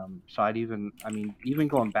it. So even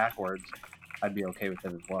going backwards, I'd be okay with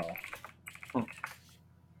it as well.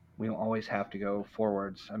 We don't always have to go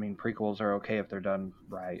forwards. I mean, prequels are okay if they're done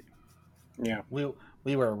right. Yeah. We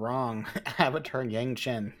were wrong. Avatar Yang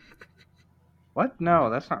Chen. What?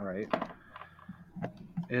 No, that's not right.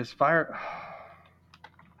 Is fire...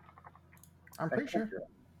 I'm pretty sure.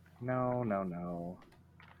 No.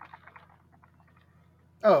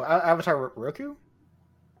 Oh, Avatar Roku?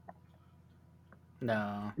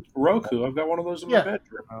 No. Roku. I've got one of those in my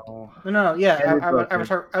bedroom. No. Yeah.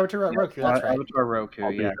 Avatar Roku. That's right. Avatar Roku.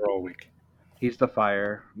 I'll be here all week. He's the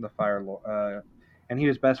Fire Lord, and he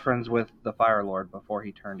was best friends with the Fire Lord before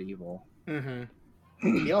he turned evil.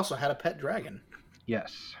 Mm-hmm. He also had a pet dragon.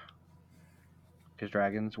 Yes, because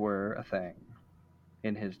dragons were a thing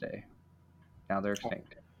in his day. Now they're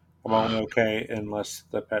extinct. I'm only okay unless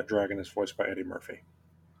the pet dragon is voiced by Eddie Murphy.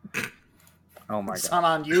 Oh my It's god!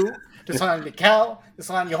 not on you. It's on the cow.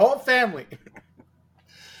 It's on your whole family.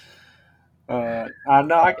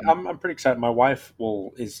 I'm pretty excited. My wife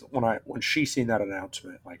when she seen that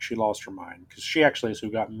announcement, like she lost her mind because she actually is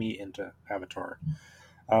who got me into Avatar.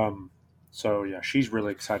 So yeah, she's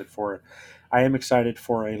really excited for it. I am excited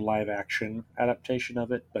for a live action adaptation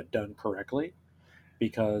of it, but done correctly,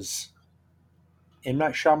 because M.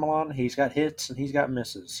 Night Shyamalan, he's got hits and he's got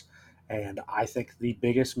misses, and I think the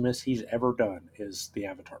biggest miss he's ever done is the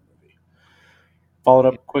Avatar movie. Followed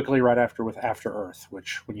up quickly right after with After Earth,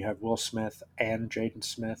 which when you have Will Smith and Jaden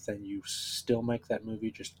Smith and you still make that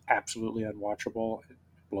movie just absolutely unwatchable, it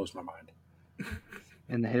blows my mind.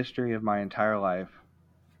 In the history of my entire life,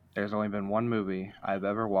 there's only been one movie I've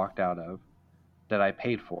ever walked out of that I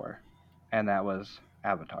paid for, and that was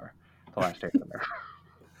Avatar: The Last Airbender.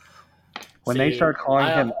 When they started calling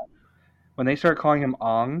him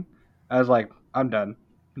Ong, I was like, I'm done.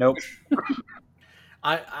 Nope.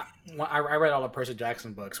 I read all the Percy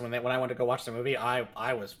Jackson books. When I went to go watch the movie,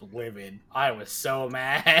 I was livid. I was so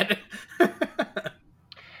mad.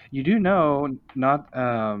 You do know, not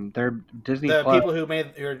they're Disney The Plus. people who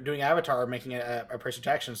are doing Avatar are making a Percy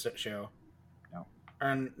Jackson show. No.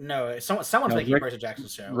 And no, someone's making a Percy Jackson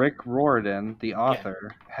show. Rick Riordan, the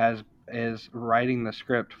author, is writing the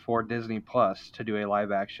script for Disney Plus to do a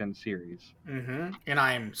live action series. Mm-hmm. And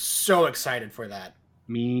I'm so excited for that.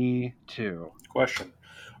 Me too. Question: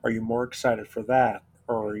 are you more excited for that,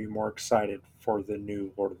 or are you more excited for the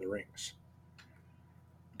new Lord of the Rings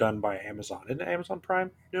done by Amazon? Isn't Amazon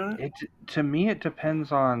Prime doing it? To me, it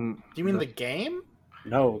depends on. Do you mean the game?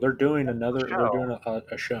 No, they're doing another. They're doing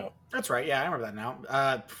a show. That's right. Yeah, I remember that now.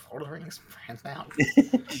 Lord of the Rings, hands down.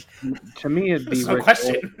 To me, it'd be no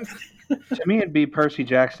question. To me, it'd be Percy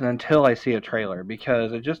Jackson until I see a trailer,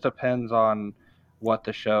 because it just depends on what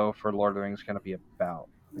the show for Lord of the Rings is going to be about.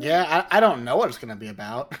 Yeah, I don't know what it's going to be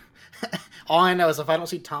about. All I know is if I don't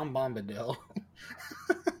see Tom Bombadil.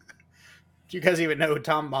 Do you guys even know who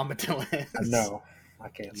Tom Bombadil is? No, I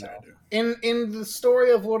can't say I do. In the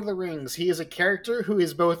story of Lord of the Rings, he is a character who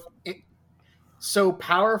is both so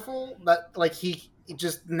powerful that like he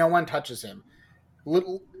just no one touches him.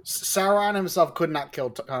 Little Sauron himself could not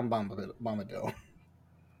kill Tom Bombadil.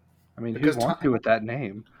 I mean, who wants to with that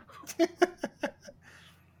name?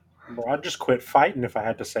 Bro, I'd just quit fighting if I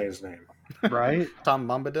had to say his name. Right? Tom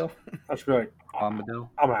Bombadil? I'd just be like, Bombadil?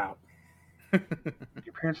 I'm out.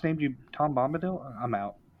 Your parents named you Tom Bombadil? I'm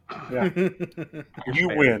out. Yeah. You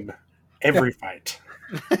win every fight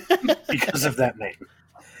because of that name.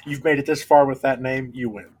 You've made it this far with that name, you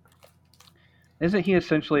win. Isn't he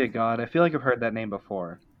essentially a god? I feel like I've heard that name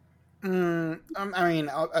before. I mean,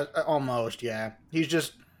 almost, yeah. He's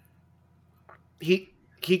just... He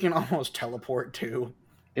can almost teleport, too.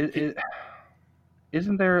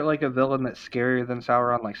 Isn't there like a villain that's scarier than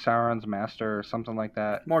Sauron, like Sauron's master or something like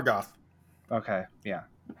that? Morgoth. Okay, yeah.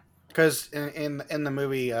 Because in the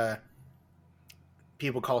movie,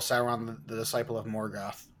 people call Sauron the disciple of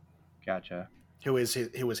Morgoth. Gotcha. Who was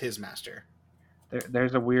his master.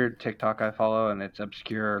 There's a weird TikTok I follow, and it's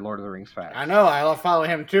obscure Lord of the Rings facts. I know, I follow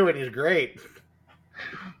him too, and he's great.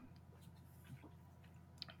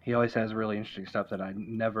 He always has really interesting stuff that I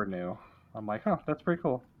never knew. I'm like, oh, that's pretty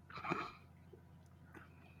cool.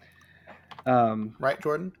 Right,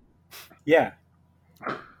 Jordan? Yeah.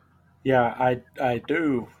 Yeah, I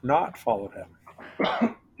do not follow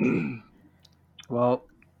him. Well,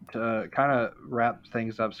 to kind of wrap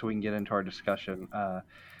things up so we can get into our discussion,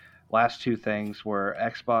 last two things were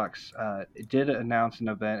Xbox did announce an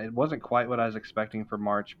event. It wasn't quite what I was expecting for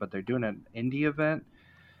March, but they're doing an indie event.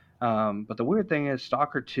 But the weird thing is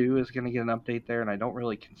Stalker 2 is going to get an update there, and I don't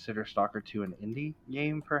really consider Stalker 2 an indie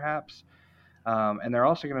game, perhaps. And they're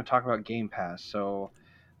also going to talk about Game Pass, so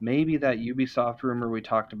maybe that Ubisoft rumor we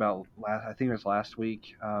talked about, I think it was last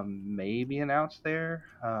week, may be announced there.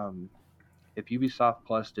 If Ubisoft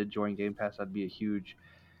Plus did join Game Pass, that'd be a huge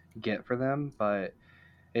get for them, but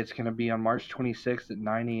it's going to be on March 26th at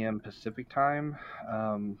 9 a.m. Pacific time.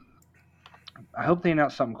 I hope they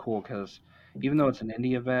announce something cool, because even though it's an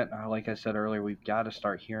indie event, like I said earlier, we've got to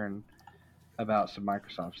start hearing about some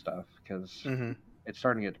Microsoft stuff, because it's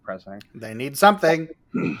starting to get depressing. They need something.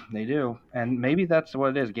 They do. And maybe that's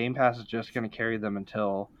what it is. Game Pass is just going to carry them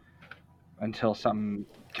until until something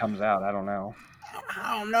comes out. I don't know.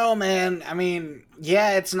 I don't know, man. I mean,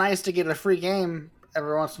 yeah, it's nice to get a free game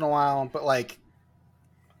every once in a while, but like,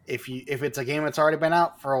 if it's a game that's already been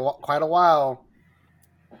out for quite a while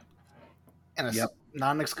and it's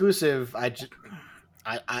non-exclusive, I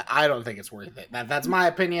don't think it's worth it. That's my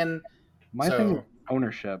opinion. My thing is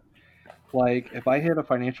ownership. Like, if I hit a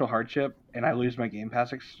financial hardship and I lose my Game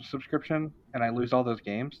Pass subscription and I lose all those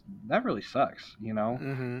games, that really sucks, you know?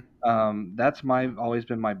 Mm-hmm. That's always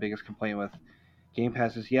been my biggest complaint with Game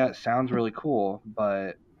Pass is, yeah, it sounds really cool,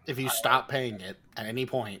 but... if you stop paying it at any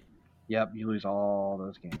point... Yep, you lose all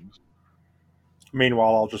those games.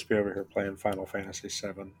 Meanwhile, I'll just be over here playing Final Fantasy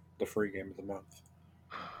VII, the free game of the month.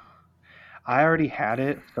 I already had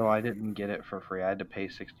it, so I didn't get it for free. I had to pay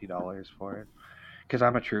 $60 for it because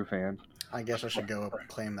I'm a true fan. I guess I should go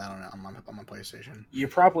claim that on my PlayStation. You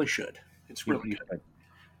probably should. It's really good.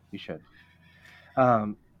 You should.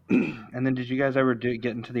 And then, did you guys ever get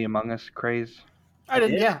into the Among Us craze? I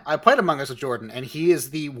did. Yeah, I played Among Us with Jordan, and he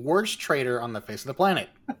is the worst trader on the face of the planet.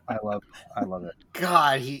 I love it.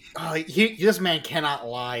 God, this man cannot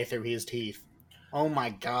lie through his teeth. Oh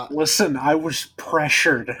my God! Listen, I was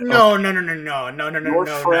pressured. No. Your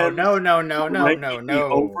friend no.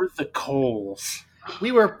 Over the coals.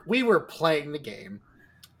 We were playing the game,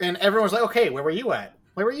 and everyone was like, "Okay, where were you at?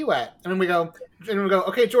 Where were you at?" And then we go,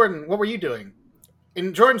 "Okay, Jordan, what were you doing?"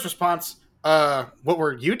 And Jordan's response, "What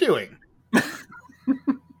were you doing?"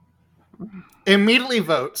 Immediately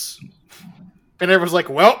votes, and everyone's like,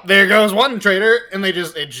 "Well, there goes one trader," and they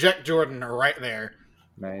just eject Jordan right there.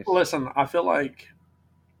 Nice. Listen, I feel like,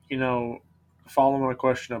 following a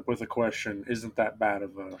question up with a question isn't that bad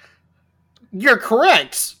of a... You're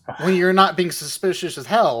correct when you're not being suspicious as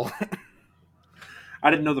hell.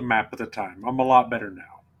 I didn't know the map at the time. I'm a lot better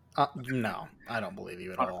now. No, I don't believe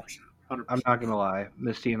you at all. 100%. I'm not going to lie.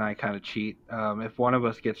 Misty and I kind of cheat. If one of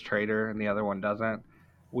us gets trader and the other one doesn't,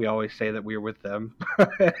 we always say that we were with them.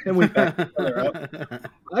 And we back each other up.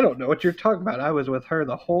 I don't know what you're talking about. I was with her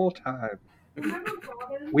the whole time.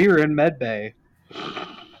 We were in Med Bay.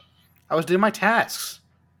 I was doing my tasks.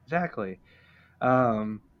 Exactly.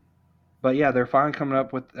 But yeah, they're finally coming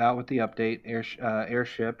out with the update,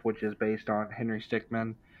 Airship, which is based on Henry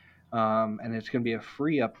Stickmin. And it's going to be a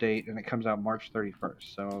free update, and it comes out March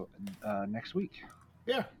 31st. So next week.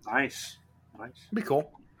 Yeah. Nice. Be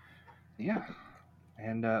cool. Yeah.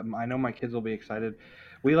 And I know my kids will be excited.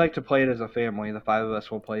 We like to play it as a family. The 5 of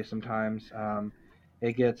us will play sometimes.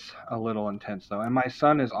 It gets a little intense, though. And my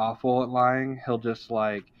son is awful at lying. He'll just,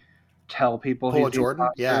 tell people he's Jordan?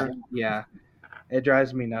 Yeah. Yeah. It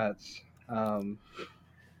drives me nuts. I'm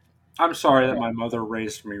sorry that my mother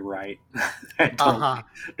raised me right.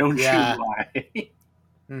 Don't you lie.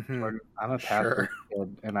 Mm-hmm. I'm a pastor's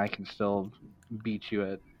kid, and I can still beat you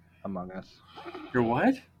at Among Us. You're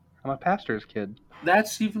what? I'm a pastor's kid.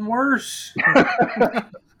 That's even worse.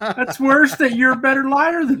 That's worse that you're a better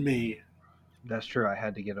liar than me. That's true. I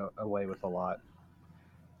had to get away with a lot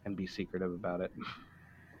and be secretive about it.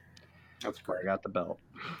 That's great. I got the belt.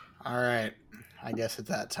 All right. I guess it's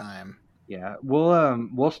that time. Yeah.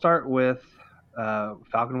 We'll start with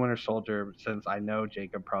Falcon Winter Soldier, since I know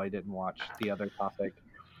Jacob probably didn't watch the other topic.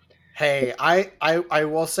 Hey, I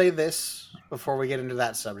will say this before we get into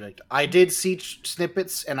that subject. I did see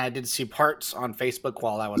snippets and I did see parts on Facebook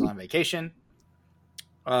while I was on vacation.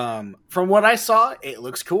 From what I saw, it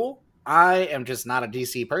looks cool. I am just not a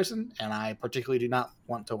DC person, and I particularly do not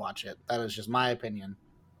want to watch it. That is just my opinion.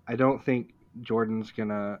 I don't think Jordan's going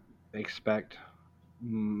to expect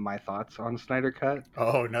my thoughts on Snyder Cut.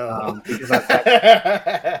 Oh, no. Because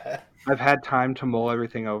I've had time to mull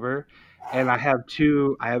everything over. And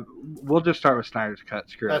we'll just start with Snyder's Cut.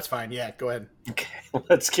 Screw it. That's fine. Yeah, go ahead. Okay,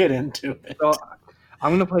 let's get into it. So I'm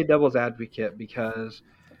going to play devil's advocate because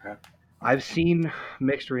I've seen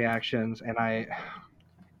mixed reactions, and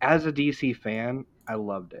as a DC fan, I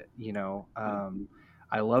loved it.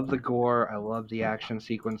 I love the gore. I love the action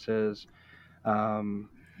sequences.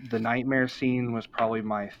 The nightmare scene was probably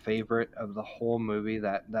my favorite of the whole movie.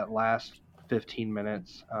 That last 15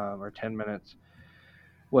 minutes or 10 minutes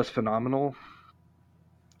was phenomenal.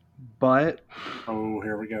 But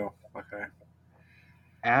here we go. Okay.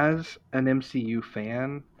 As an MCU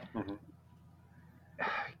fan,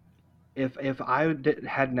 if I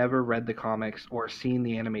had never read the comics or seen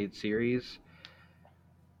the animated series,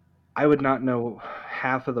 I would not know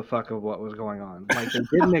half of the fuck of what was going on. They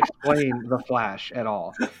didn't explain the Flash at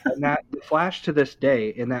all. And the Flash to this day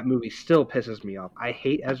in that movie still pisses me off. I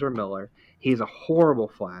hate Ezra Miller. He's a horrible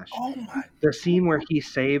Flash. Oh my! The scene where he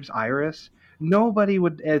saves Iris nobody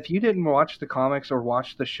would, if you didn't watch the comics or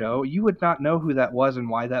watch the show, you would not know who that was and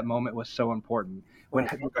why that moment was so important when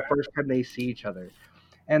Okay. the first time they see each other.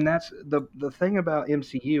 And that's the thing about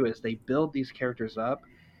MCU is they build these characters up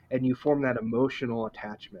and you form that emotional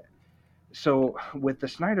attachment. So with the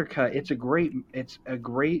Snyder cut, it's a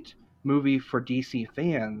great movie for DC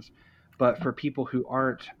fans, but for people who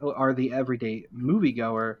are the everyday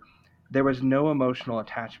moviegoer, there was no emotional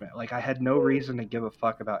attachment. Like I had no reason to give a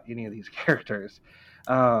fuck about any of these characters.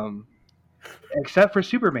 Um, except for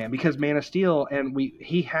Superman, because Man of Steel, and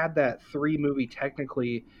he had that three movie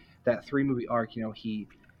arc. You know, he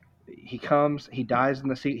comes, he dies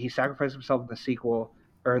in he sacrifices himself in the sequel,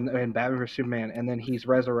 or in Batman vs Superman, and then he's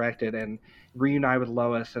resurrected and reunited with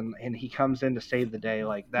Lois, and he comes in to save the day.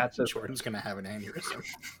 Like that's a Jordan's gonna have an aneurysm.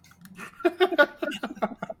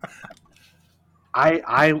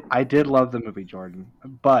 I did love the movie, Jordan,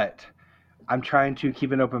 but I'm trying to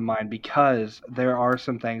keep an open mind because there are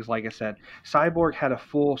some things, like I said, Cyborg had a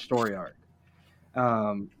full story arc.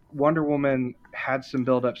 Wonder Woman had some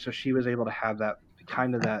build up, so she was able to have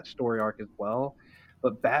that story arc as well.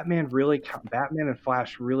 But Batman and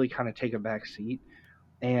Flash really kind of take a back seat,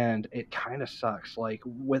 and it kind of sucks. Like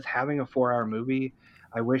with having a 4-hour movie,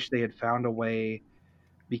 I wish they had found a way,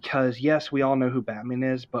 because yes, we all know who Batman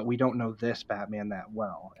is, but we don't know this Batman that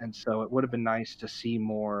well, and so it would have been nice to see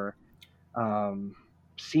more um,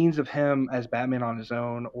 scenes of him as Batman on his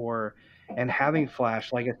own, and having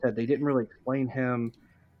Flash. Like I said, they didn't really explain him.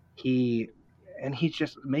 He's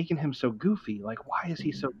just making him so goofy. Like, why is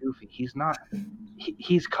he so goofy? He's not.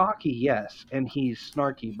 He's cocky, yes, and he's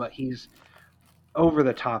snarky, but he's over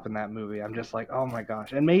the top in that movie. I'm just like, oh my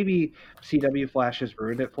gosh. And maybe CW Flash has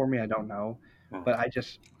ruined it for me. I don't know, but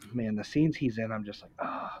man, the scenes he's in, I'm just like,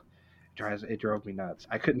 it drove me nuts.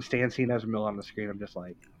 I couldn't stand seeing Ezra Miller on the screen. I'm just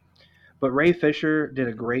like, but Ray Fisher did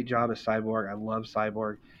a great job as Cyborg. I love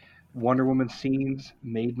Cyborg. Wonder Woman scenes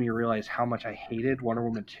made me realize how much I hated Wonder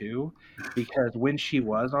Woman 2, because when she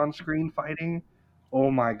was on screen fighting, oh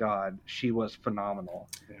my god, she was phenomenal.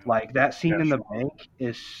 Yeah. Like that scene in the Sure. bank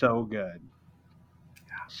is so good.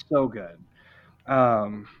 So good.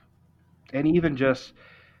 Um, and even just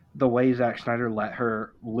the way Zack Snyder let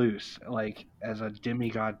her loose, like as a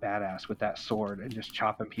demigod badass with that sword and just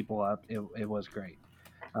chopping people up, it was great.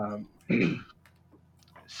 Um,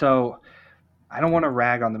 so I don't want to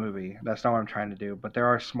rag on the movie. That's not what I'm trying to do. But there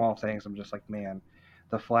are small things. I'm just like, man,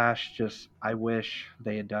 the Flash. I wish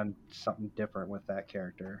they had done something different with that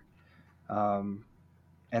character. Um,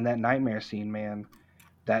 and that nightmare scene, man,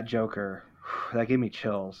 that Joker, that gave me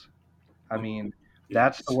chills. I mean,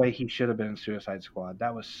 that's the way he should have been in Suicide Squad.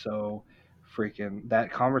 That was so freaking.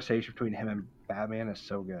 That conversation between him and Batman is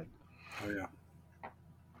so good. Oh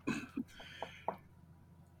yeah.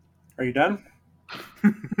 Are you done?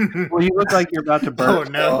 Well, you look like you're about to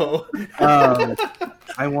burst. Oh no!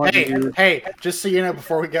 I want you. Hey, just so you know,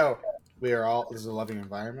 before we go, this is a loving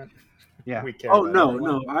environment. Yeah. We care. Oh about no,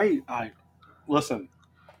 everyone. no. I listen.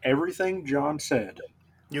 Everything John said,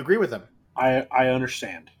 You agree with him? I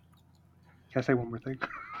understand. Can I say one more thing?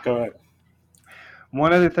 Go ahead.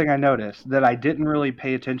 One other thing I noticed that I didn't really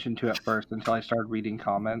pay attention to at first until I started reading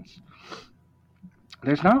comments.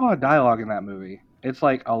 There's not a lot of dialogue in that movie. It's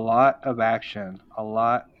like a lot of action,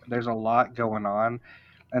 there's a lot going on,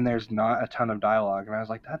 and there's not a ton of dialogue. And I was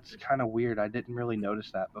like, that's kind of weird. I didn't really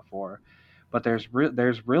notice that before. But there's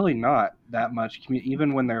really not that much.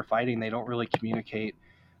 Even when they're fighting, they don't really communicate.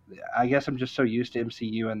 I guess I'm just so used to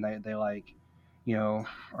MCU, and they like,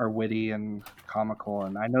 are witty and comical.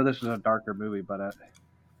 And I know this is a darker movie, but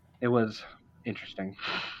it was interesting.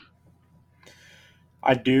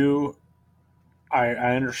 I do. I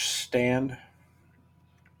understand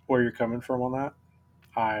where you're coming from on that.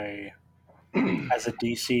 As a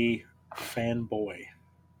DC fanboy,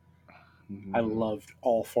 I loved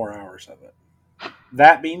all 4 hours of it.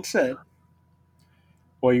 That being said,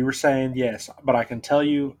 what you were saying, yes, but I can tell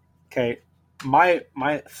you, okay, my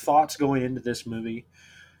thoughts going into this movie,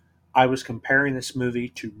 I was comparing this movie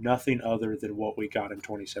to nothing other than what we got in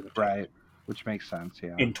 2017. Right, which makes sense,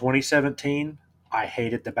 yeah. In 2017, I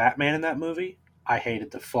hated the Batman in that movie. I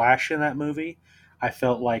hated the Flash in that movie. I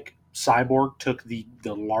felt like Cyborg took the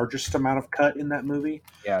largest amount of cut in that movie.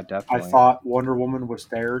 Yeah, definitely. I thought Wonder Woman was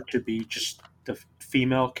there to be just the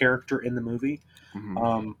female character in the movie.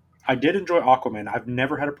 Mm-hmm. I did enjoy Aquaman. I've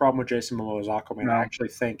never had a problem with Jason Momoa's Aquaman. No. I actually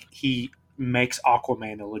think he makes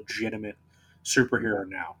Aquaman a legitimate superhero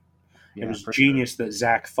now. Yeah, it was genius that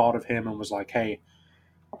Zach thought of him and was like, hey,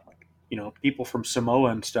 people from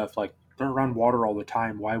Samoa and stuff, like, they're around water all the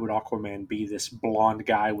time. Why would Aquaman be this blonde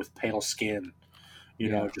guy with pale skin?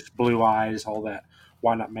 Just blue eyes, all that.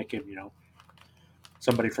 Why not make him,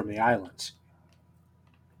 somebody from the islands.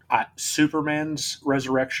 Superman's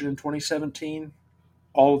resurrection in 2017,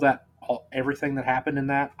 all of that, everything that happened in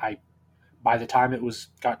that, by the time it was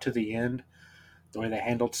got to the end, the way they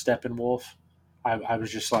handled Steppenwolf, I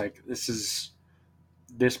was just like,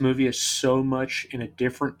 this movie is so much in a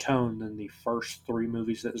different tone than the first three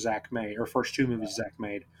movies that Zach made, or first two movies Zach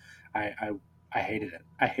made. I hated it.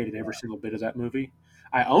 I hated every single bit of that movie.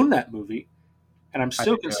 I own that movie, and I'm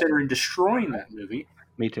still considering destroying that movie.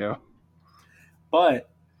 Me too. But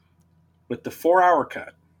with the 4-hour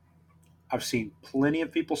cut, I've seen plenty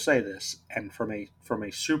of people say this, and from a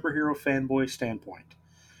superhero fanboy standpoint,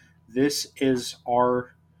 this is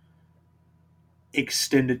our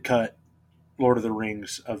extended cut Lord of the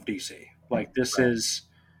Rings of DC. Like, this is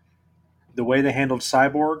the way they handled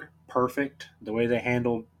Cyborg, perfect. The way they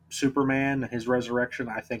handled Superman and his resurrection,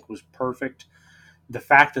 I think, was perfect. The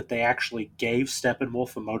fact that they actually gave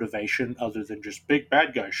Steppenwolf a motivation other than just big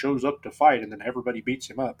bad guy shows up to fight and then everybody beats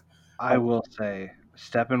him up. I will say,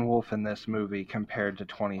 Steppenwolf in this movie compared to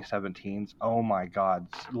 2017's, oh my god,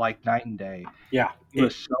 like night and day. Yeah. It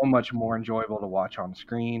was so much more enjoyable to watch on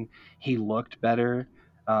screen. He looked better.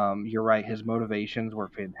 You're right, his motivations were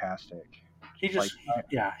fantastic. He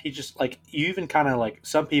just like, you even kind of like,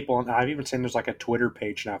 some people, and I've even seen there's like a Twitter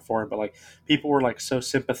page now for him, but like people were like so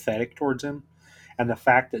sympathetic towards him. And the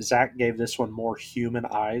fact that Zach gave this one more human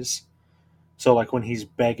eyes. So like when he's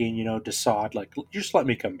begging, Desaad, like, just let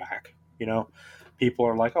me come back, people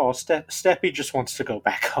are like, oh, Steppy just wants to go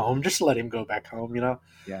back home. Just let him go back home,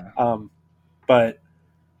 Yeah. But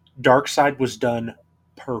Darkseid was done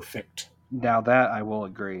perfect. Now that I will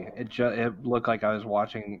agree. It looked like I was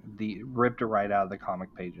watching ripped right out of the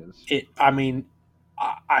comic pages.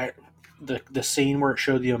 The scene where it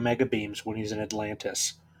showed the Omega beams when he's in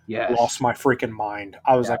Atlantis, yes, lost my freaking mind.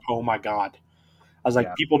 I was like, oh my god. I was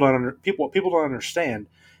like, people don't understand.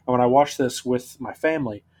 And when I watched this with my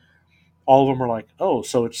family, all of them were like, oh,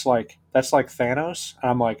 so it's like, that's like Thanos?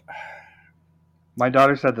 And I'm like, my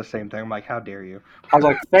daughter said the same thing. I'm like, how dare you? I was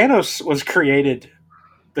like, Thanos was created,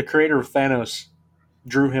 the creator of Thanos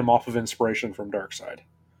drew him off of inspiration from Darkseid.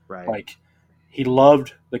 Right. Like, he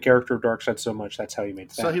loved the character of Darkseid so much, that's how he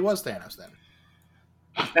made Thanos. So he was Thanos then.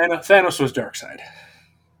 Thanos was Darkseid.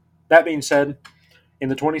 That being said, in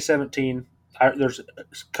the 2017, there's a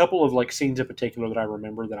couple of like scenes in particular that I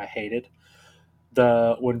remember that I hated.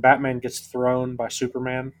 When Batman gets thrown by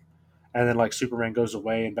Superman, and then like Superman goes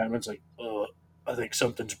away, and Batman's like, I think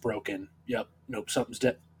something's broken. Yep, nope, something's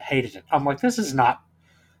dead. Hated it. I'm like, this is not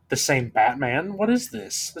the same Batman. What is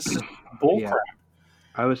this? This is bullcrap.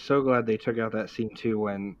 I was so glad they took out that scene too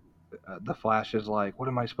when the Flash is like, what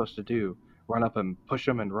am I supposed to do? Run up and push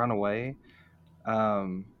him and run away?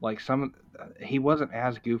 He wasn't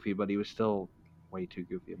as goofy, but he was still way too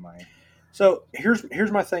goofy in my. So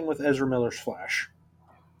here's my thing with Ezra Miller's Flash.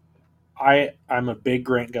 I'm a big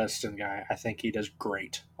Grant Gustin guy. I think he does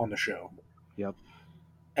great on the show. Yep.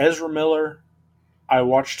 Ezra Miller, I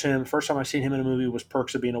watched him. First time I seen him in a movie was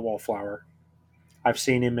Perks of Being a Wallflower. I've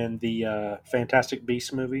seen him in the Fantastic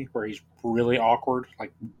Beasts movie where he's really awkward,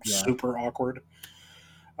 like super awkward.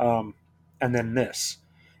 And then this.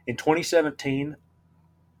 In 2017,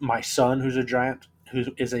 my son, who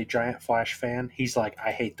is a giant Flash fan, he's like,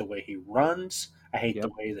 I hate the way he runs. I hate the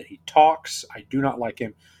way that he talks. I do not like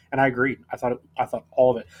him. And I agreed. I thought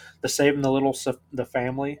all of it. The saving the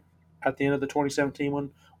family at the end of the 2017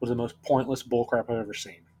 one was the most pointless bullcrap I've ever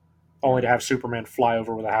seen. Only to have Superman fly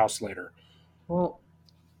over with a house later. Well,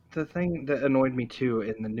 the thing that annoyed me too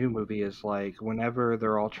in the new movie is like whenever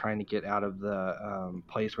they're all trying to get out of the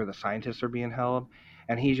place where the scientists are being held,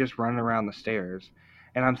 and he's just running around the stairs.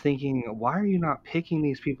 And I'm thinking, why are you not picking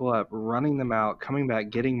these people up, running them out, coming back,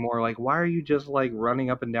 getting more? Like, why are you just like running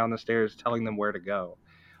up and down the stairs, telling them where to go?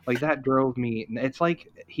 Like, that drove me. It's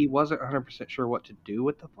like he wasn't 100% sure what to do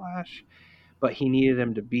with the Flash, but he needed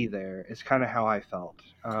him to be there. It's kind of how I felt.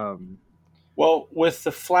 Well, with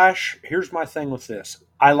the Flash, here's my thing with this.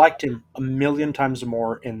 I liked him a million times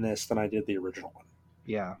more in this than I did the original one.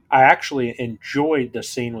 Yeah. I actually enjoyed the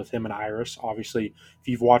scene with him and Iris. Obviously, if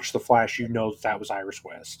you've watched The Flash, you know that was Iris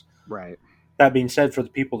West. Right. That being said, for the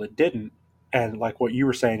people that didn't, and like what you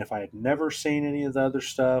were saying, if I had never seen any of the other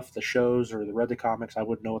stuff, the shows, or read the comics, I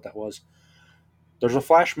wouldn't know what that was. There's a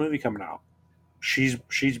Flash movie coming out. She's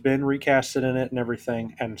been recasted in it and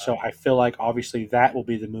everything, and so I feel like obviously that will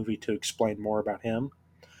be the movie to explain more about him.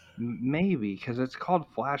 Maybe, because it's called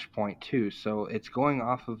Flashpoint too, so it's going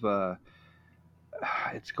off of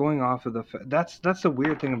that's the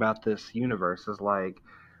weird thing about this universe is like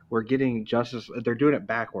we're getting Justice. They're doing it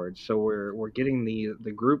backwards, so we're getting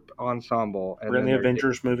the group ensemble, and We're in then the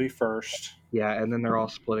Avengers movie first. yeah, and then they're all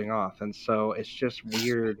splitting off, and so it's just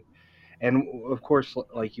weird. And of course,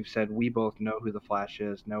 like you've said, we both know who the Flash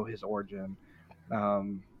is, know his origin.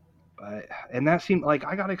 Um, but and that seemed like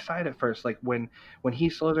I got excited at first, like when he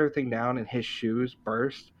slows everything down and his shoes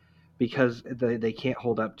burst because they can't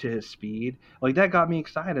hold up to his speed. Like that got me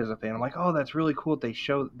excited as a fan. I'm like, oh, that's really cool. They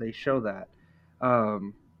show that.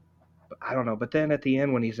 Um, I don't know, but then at the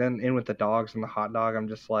end when he's in with the dogs and the hot dog, I'm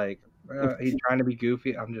just like, he's trying to be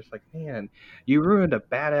goofy. I'm just like, man, you ruined a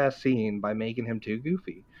badass scene by making him too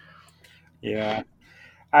goofy. Yeah,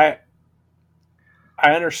 I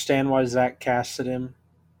I understand why Zach casted him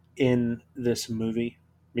in this movie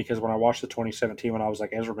because when I watched the 2017 one, I was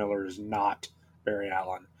like, Ezra Miller is not Barry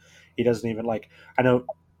Allen. He doesn't even like. I know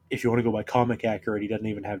if you want to go by comic accurate, he doesn't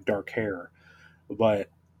even have dark hair, but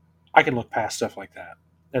I can look past stuff like that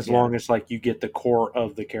as Yeah. long as like you get the core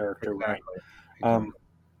of the character right. Exactly.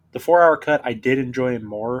 The 4 hour cut, I did enjoy him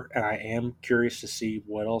more, and I am curious to see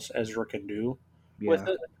what else Ezra can do with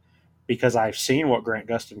Yeah. it because I've seen what Grant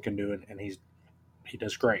Gustin can do, and he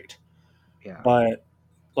does great. Yeah. But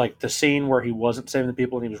like the scene where he wasn't saving the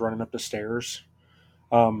people and he was running up the stairs,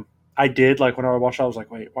 I did like when I watched, I was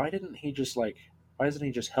like, wait, why isn't he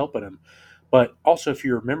just helping him? But also, if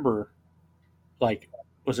you remember, like,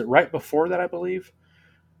 was it right before that? I believe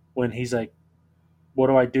when he's like, "What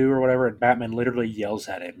do I do?" or whatever, and Batman literally yells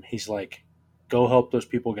at him. He's like, "Go help those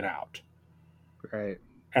people get out." Right.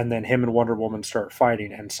 And then him and Wonder Woman start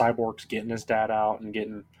fighting, and Cyborg's getting his dad out and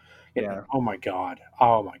getting Yeah. oh my god,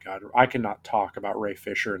 I cannot talk about Ray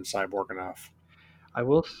Fisher and Cyborg enough. I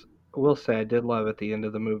will say I did love at the end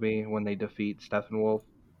of the movie when they defeat Steppenwolf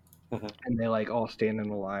Mhm. and they like all stand in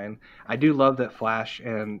a line. I do love that Flash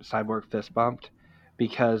and Cyborg fist bumped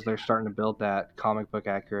because they're starting to build that comic book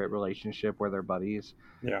accurate relationship where they're buddies.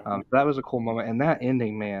 Yeah. That was a cool moment, and that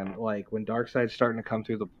ending, man, like when Darkseid's starting to come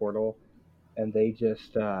through the portal, and they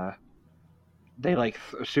just they like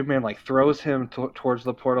Superman like throws him towards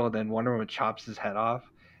the portal, and then Wonder Woman chops his head off,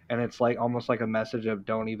 and it's like almost like a message of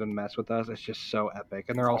 "Don't even mess with us." It's just so epic,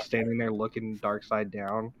 and they're all standing there looking Darkseid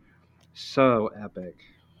down. So epic.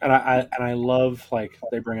 And I love like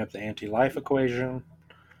they bring up the anti-life equation.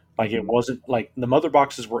 Like it Mhm. wasn't like the mother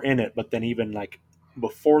boxes were in it, but then even like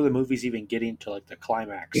before the movie's even getting to like the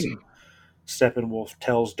climax, Steppenwolf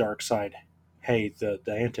tells Darkseid, "Hey, the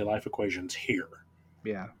anti-life equation's here,"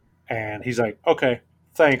 Yeah, and he's like, "Okay,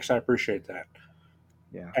 thanks, I appreciate that."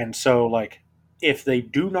 yeah, And so like if they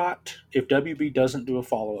do not, if WB doesn't do a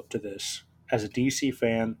follow up to this, as a DC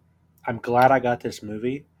fan, I'm glad I got this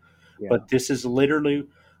movie. yeah, But this is literally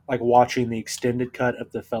like watching the extended cut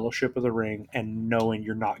of the Fellowship of the Ring and knowing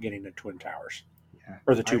you're not getting the Twin Towers yeah.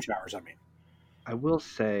 or the I Two Towers. I mean, I will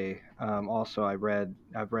say also I've read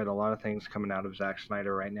a lot of things coming out of Zack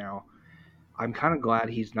Snyder right now. I'm kind of glad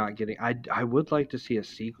he's not getting. I would like to see a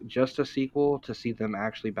sequel to see them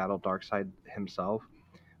actually battle Darkseid himself.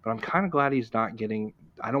 But I'm kind of glad he's not getting.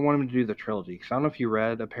 I don't want him to do the trilogy because I don't know if you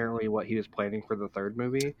read apparently what he was planning for the third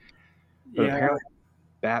movie, but yeah. apparently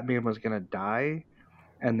Batman was gonna die,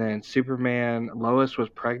 and then Superman Lois was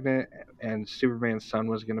pregnant, and Superman's son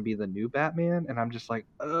was gonna be the new Batman, and I'm just like,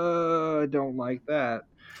 I don't like that.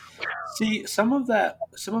 See some of that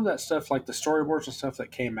stuff, like the storyboards and stuff that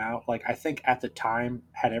came out. Like I think at the time,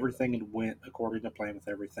 had everything and went according to plan with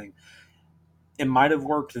everything, it might have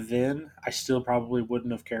worked then. I still probably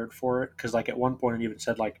wouldn't have cared for it because, like at one point, it even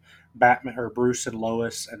said like Batman or Bruce and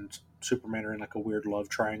Lois and Superman are in like a weird love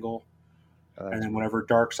triangle. And That's then weird. whenever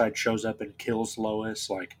Darkseid shows up and kills Lois,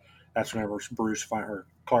 like that's whenever or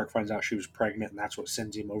Clark finds out she was pregnant, and that's what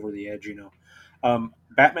sends him over the edge.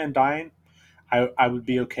 Batman dying, I would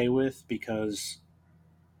be okay with because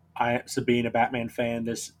so being a Batman fan,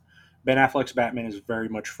 this Ben Affleck's Batman is very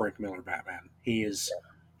much Frank Miller Batman. He's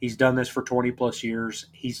done this for 20 plus years.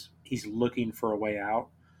 He's looking for a way out,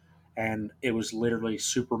 and it was literally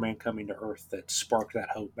Superman coming to Earth that sparked that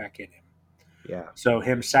hope back in him. Yeah, So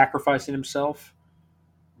him sacrificing himself,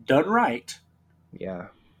 done right, yeah,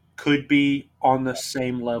 could be on the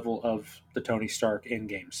same level of the Tony Stark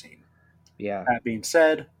in-game scene. yeah. That being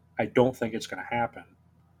said, I don't think it's going to happen.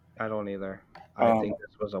 I don't either. I Um, think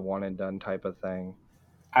this was a one and done type of thing.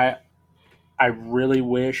 I I really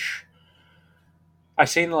wish I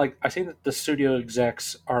seen that the studio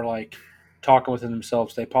execs are like talking within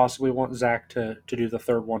themselves. They possibly want Zach to do the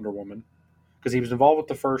third Wonder Woman because he was involved with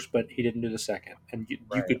the first, but he didn't do the second, and you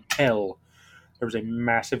Right. could tell there was a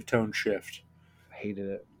massive tone shift Hated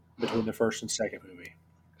it. between the first and second movie.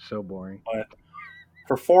 So boring. But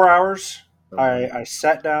for 4 hours, So boring. I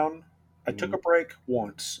sat down. I took a break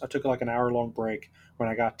once. I took like an hour long break when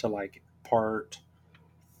I got to like part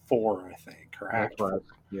 4, I think, or That's act what. 4.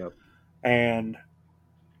 Yep. And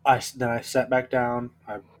then I sat back down.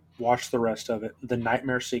 I watched the rest of it. The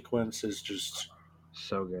nightmare sequence is just,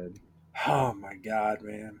 So good. oh my god,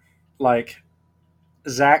 man! Like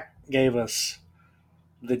Zach gave us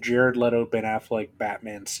the Jared Leto Ben Affleck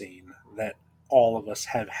Batman scene that all of us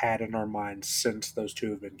have had in our minds since those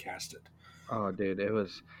two have been casted. Oh, dude, it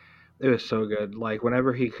was so good. Like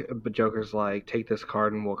whenever but Joker's like, take this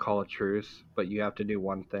card and we'll call a truce, but you have to do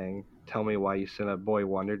one thing. Tell me why you sent a boy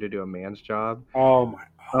wonder to do a man's job. Oh my!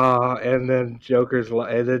 And then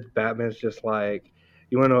and then Batman's just like,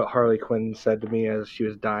 you want to know what Harley Quinn said to me as she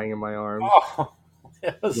was dying in my arms? Oh,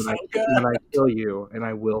 it was When so I good. when I kill you, and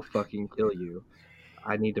I will fucking kill you,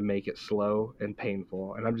 I need to make it slow and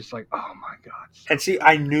painful. And I'm just like, oh my god, so And see,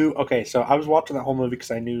 I knew. Okay, so I was watching that whole movie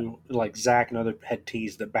because I knew, like Zach and other had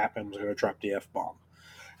teased that Batman was going to drop the F bomb,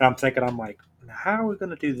 and I'm thinking, I'm like, how are we going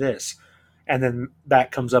to do this? And then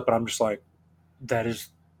that comes up, and I'm just like, that is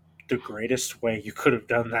the greatest way you could have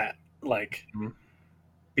done that. Like, good.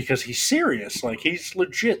 because he's serious, like he's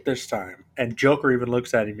legit this time, and Joker even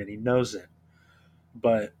looks at him and he knows it.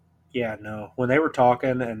 But yeah, no, when they were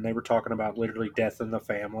talking and they were talking about literally death in the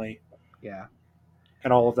family Yeah.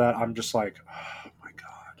 and all of that, I'm just like, oh my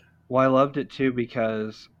god. Well, I loved it too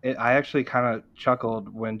because I actually kind of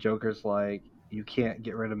chuckled when Joker's like, "You can't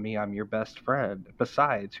get rid of me. I'm your best friend.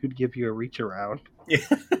 Besides, who'd give you a reach around?" Yeah,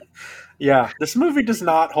 yeah. This movie does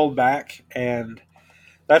not hold back, and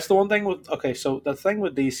that's the one thing with. Okay, so the thing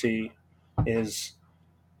with DC is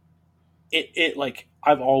it like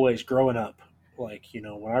I've always growing up, like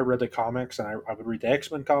when I read the comics and I would read the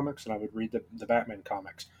X-Men comics and I would read the Batman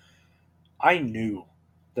comics, I knew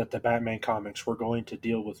that the Batman comics were going to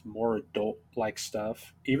deal with more adult like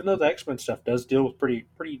stuff, even though the X-Men stuff does deal with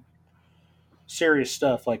pretty serious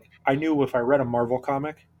stuff. Like I knew if I read a Marvel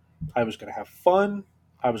comic, I was going to have fun.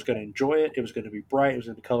 I was going to enjoy it. It was going to be bright. It was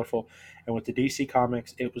going to be colorful. And with the DC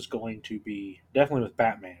comics, it was going to be definitely with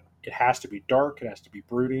Batman. It has to be dark. It has to be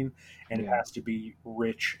brooding, and it Yeah. has to be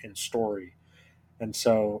rich in story. And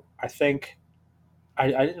so I think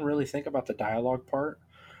I didn't really think about the dialogue part,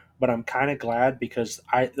 but I'm kind of glad because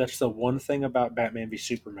I that's the one thing about Batman v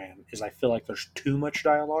Superman is I feel like there's too much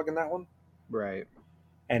dialogue in that one Right.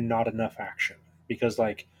 and not enough action because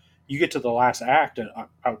like you get to the last act and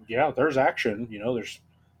yeah, there's action. There's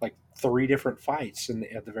like 3 different fights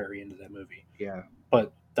at the very end of that movie. Yeah.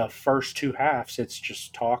 But the first 2 halves, it's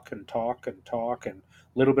just talk and talk and talk and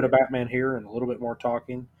a little bit of Batman here and a little bit more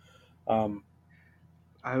talking. Um,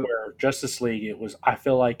 I where Justice League, it was I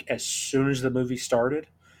feel like as soon as the movie started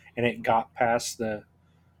and it got past the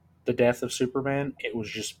death of Superman, it was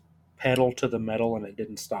just pedal to the metal and it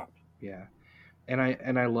didn't stop. yeah. And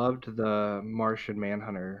I loved the Martian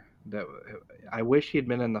Manhunter. That I wish he had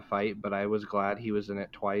been in the fight, but I was glad he was in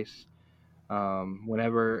it twice.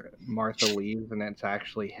 Whenever Martha leaves and it's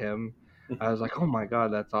actually him, I was like, oh my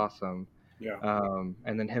god, that's awesome. Yeah,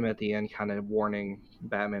 And then him at the end kind of warning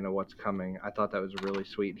Batman of what's coming. I thought that was really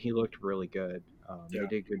sweet. He looked really good. They yeah.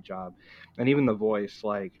 did a good job. And even the voice,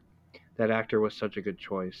 like, that actor was such a good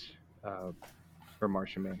choice uh, for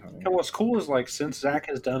Martian Manhunter. And what's cool is like since Zach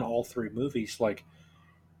has done all 3 movies, like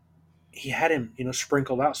he had him,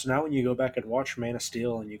 sprinkled out. So now when you go back and watch Man of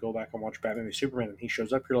Steel and you go back and watch Batman v Superman and he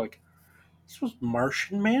shows up, you're like, this was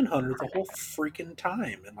Martian Manhunter the whole freaking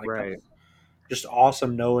time. And like Right. that's just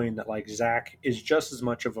awesome knowing that like Zach is just as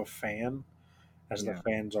much of a fan as the Yeah.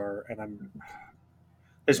 fans are. And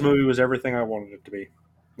this Yeah. movie was everything I wanted it to be.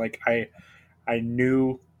 Like I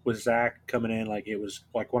knew with Zach coming in, like it was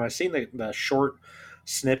like when I seen the short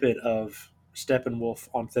snippet of Steppenwolf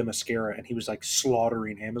on Themyscira and he was like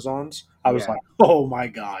slaughtering Amazons, I was Yeah. like, oh my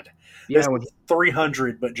god, Yeah. this is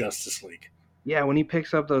 300 but Justice League. When he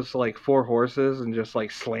picks up those like 4 horses and just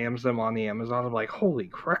like slams them on the Amazon, I'm like, holy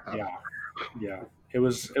crap. Yeah, yeah, it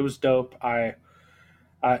was dope. I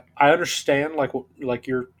understand like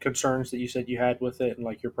your concerns that you said you had with it and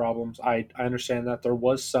like your problems. I understand that there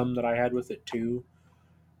was some that I had with it too,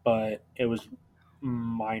 but it was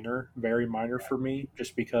minor, very minor for me,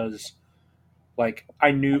 just because like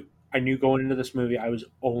I knew going into this movie I was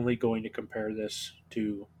only going to compare this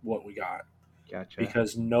to what we got Gotcha.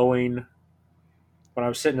 because knowing when I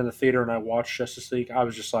was sitting in the theater and I watched Justice League, I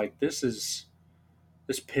was just like, this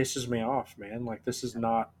pisses me off, man. Like this is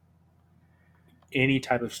not any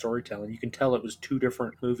type of storytelling. You can tell it was 2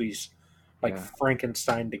 different movies, like Yeah.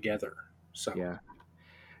 Frankenstein together. So Yeah.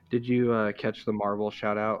 Did you catch the Marvel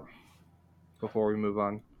shout out before we move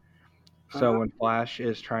on? So uh, when Flash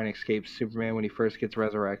is trying to escape Superman when he first gets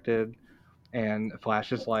resurrected, and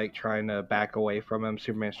Flash is like trying to back away from him.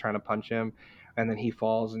 Superman's trying to punch him, and then he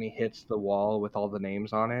falls and he hits the wall with all the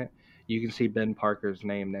names on it. You can see Ben Parker's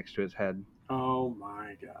name next to his head. Oh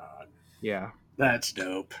my god. Yeah, That's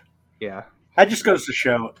dope. yeah. That just goes to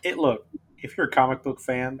show it. Look, if you're a comic book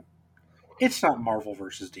fan, it's not Marvel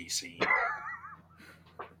versus DC.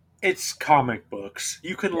 It's comic books.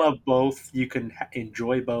 You can love both. You can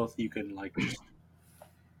enjoy both. You can like just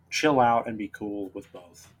chill out and be cool with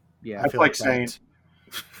both. Yeah, That's like saying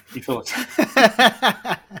you feel it.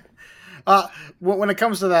 When it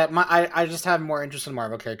comes to that, I just have more interest in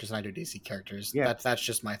Marvel characters than I do DC characters. Yeah. That's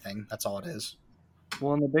just my thing. That's all it is.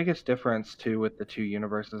 Well, and the biggest difference too with the two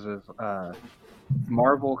universes is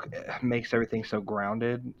Marvel makes everything so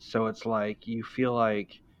grounded, so it's like you feel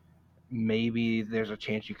like maybe there's a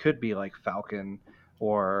chance you could be like Falcon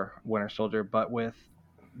or Winter Soldier, but with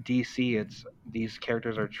DC, it's these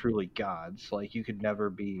characters are truly gods. Like you could never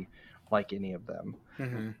be like any of them.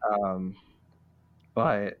 Mm-hmm.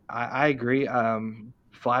 But I agree.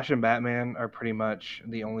 Flash and Batman are pretty much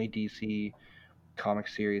the only DC comic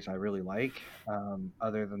series I really like.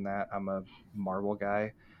 Other than that, I'm a Marvel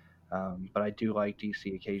guy. But I do like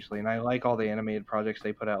DC occasionally, and I like all the animated projects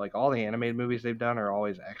they put out. Like all the animated movies they've done are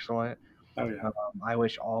always excellent. Oh yeah. I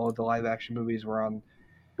wish all of the live action movies were on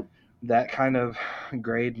that kind of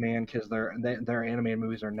grade, man, because their animated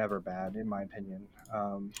movies are never bad, in my opinion.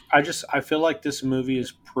 I feel like this movie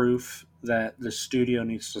is proof that the studio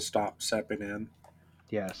needs to stop stepping in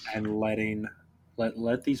Yes. and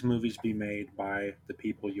let these movies be made by the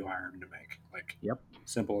people you hire them to make. Like, Yep.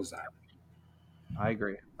 Simple as that. I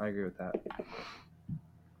agree with that.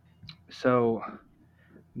 So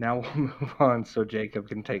now we'll move on so Jacob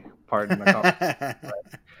can take part in the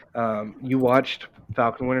conversation. You watched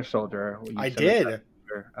Falcon Winter Soldier. I did.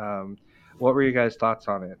 What were your guys' thoughts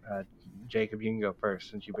on it? Jacob, you can go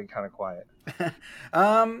first since you've been kind of quiet.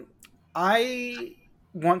 I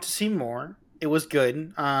want to see more. It was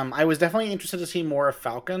good. I was definitely interested to see more of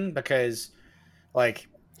Falcon because, like,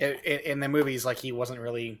 in the movies, like he wasn't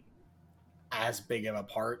really as big of a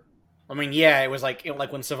part. I mean, yeah, it was like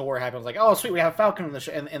when Civil War happened, it was like, oh sweet, we have Falcon in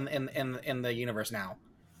the in the universe now.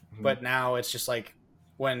 Mm-hmm. But now it's just like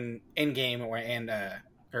when Endgame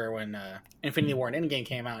or when Infinity War and Endgame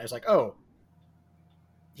came out, it's like, oh,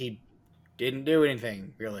 he didn't do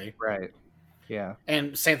anything really. Right. Yeah.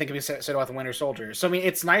 And same thing can be said about the Winter Soldier. So I mean,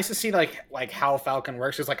 it's nice to see like how Falcon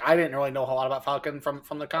works. Because like I didn't really know a whole lot about Falcon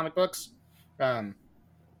from the comic books.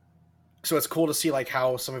 So it's cool to see like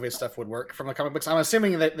how some of his stuff would work from the comic books. I'm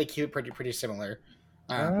assuming that they keep it pretty similar.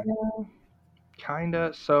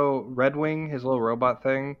 Kinda. So Red Wing, his little robot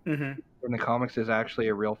thing, mm-hmm. in the comics is actually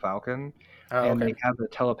a real Falcon, and they have the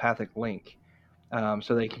telepathic link.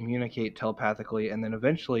 So they communicate telepathically, and then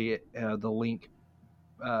eventually the link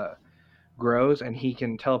grows, and he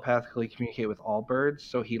can telepathically communicate with all birds.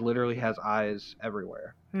 So he literally has eyes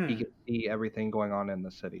everywhere. He can see everything going on in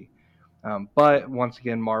the city. But once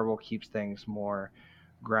again, Marvel keeps things more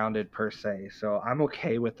grounded per se. So I'm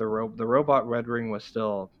okay with the robot Red Ring was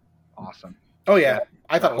still awesome. Oh yeah,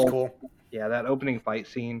 I thought it was cool. Yeah, that opening fight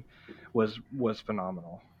scene was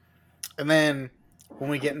phenomenal. And then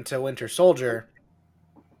when we get into Winter Soldier's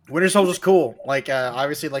cool. Like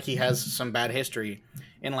obviously, like he has some bad history,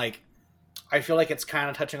 and like I feel like it's kind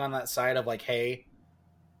of touching on that side of like, hey,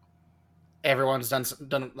 everyone's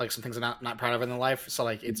done like some things they're not proud of in their life, so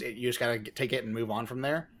like you just gotta take it and move on from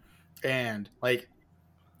there. And like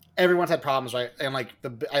everyone's had problems, right? And like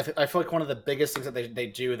I feel like one of the biggest things that they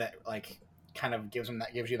do that like kind of gives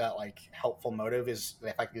you that like helpful motive is the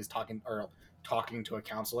fact that he's talking to a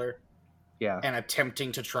counselor, and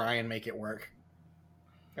attempting to try and make it work.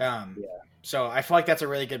 So I feel like that's a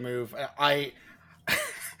really good move. I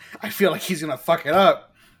feel like he's gonna fuck it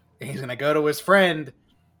up, and he's gonna go to his friend.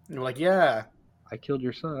 And we're like, yeah, I killed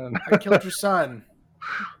your son. I killed your son.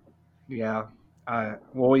 Yeah.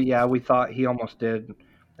 Well, yeah, we thought he almost did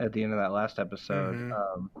at the end of that last episode.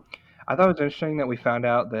 Mm-hmm. I thought it was interesting that we found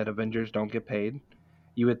out that Avengers don't get paid.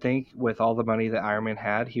 You would think with all the money that Iron Man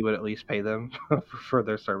had, he would at least pay them for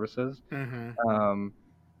their services. Mm-hmm.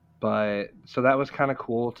 But so that was kind of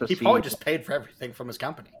cool to see. He probably just paid for everything from his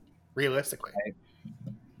company, realistically.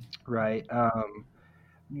 Right.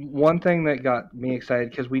 One thing that got me excited,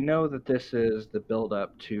 because we know that this is the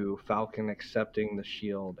build-up to Falcon accepting the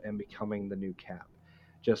shield and becoming the new Cap,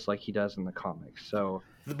 just like he does in the comics. So,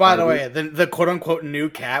 by the way, the quote-unquote new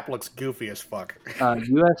Cap looks goofy as fuck.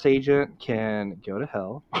 U.S. agent can go to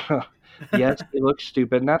hell. Yes, he looks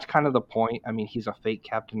stupid, and that's kind of the point. I mean, he's a fake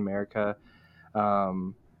Captain America.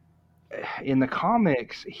 In the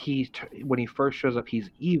comics, when he first shows up, he's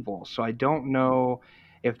evil. So I don't know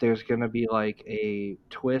if there's going to be like a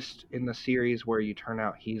twist in the series where you turn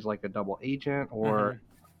out he's like a double agent, or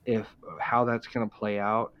if how that's going to play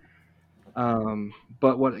out.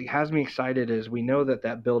 But what has me excited is we know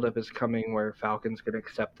that buildup is coming where Falcon's going to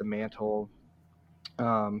accept the mantle.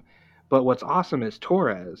 But what's awesome is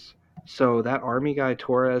Torres. So that army guy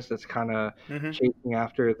Torres that's kind of chasing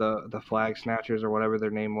after the flag snatchers or whatever their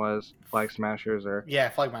name was, flag smashers, or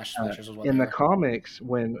flag smashers was what in they the are. comics,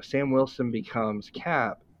 when Sam Wilson becomes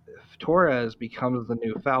Cap, Torres becomes the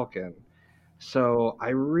new Falcon. So I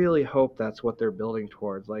really hope that's what they're building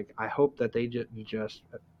towards. Like, I hope that they just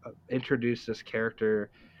introduce this character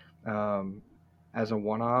um, as a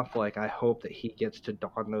one-off. Like, I hope that he gets to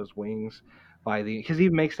don those wings because he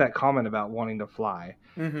makes that comment about wanting to fly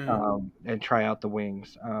and try out the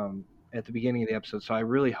wings at the beginning of the episode. So I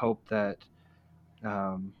really hope that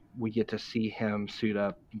we get to see him suit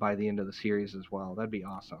up by the end of the series as well. That'd be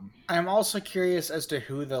awesome. I'm also curious as to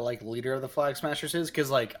who the like leader of the Flag Smashers is,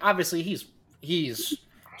 because like obviously he's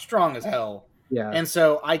strong as hell. Yeah. And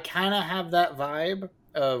so I kind of have that vibe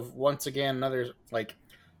of, once again, another like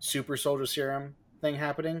super soldier serum thing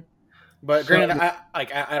happening. But granted,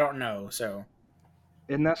 I don't know. So,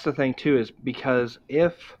 and that's the thing too, is because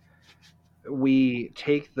if we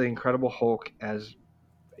take the Incredible Hulk as,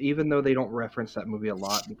 even though they don't reference that movie a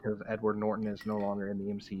lot because Edward Norton is no longer in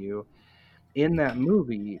the MCU, in that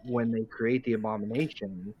movie when they create the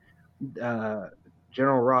Abomination,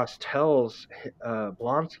 General Ross tells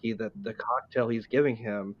Blonsky that the cocktail he's giving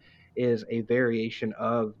him is a variation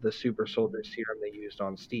of the super soldier serum they used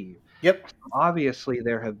on Steve. Yep. Obviously,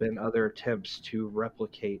 there have been other attempts to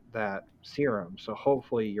replicate that serum, so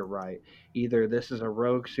hopefully you're right. Either this is a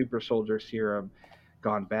rogue super soldier serum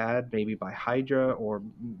gone bad, maybe by Hydra or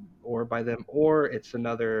by them, or it's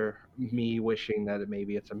another me wishing that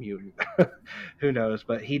maybe it's a mutant. Who knows?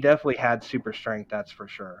 But he definitely had super strength, that's for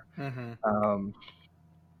sure.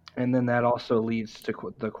 And then that also leads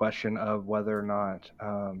to the question of whether or not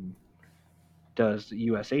does the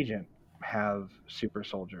U.S. Agent have super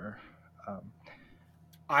soldier.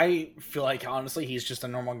 I feel like, honestly, he's just a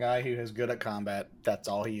normal guy who is good at combat. That's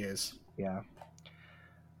all he is. Yeah.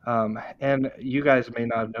 And you guys may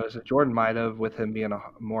not have noticed it. Jordan might have, with him being a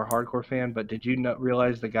more hardcore fan, but did you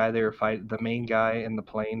realize the guy they were fighting, the main guy in the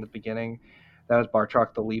plane at the beginning, that was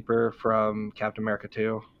Bartok the Leaper from Captain America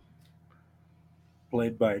 2?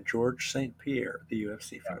 Played by George St. Pierre, the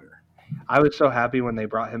UFC fighter. I was so happy when they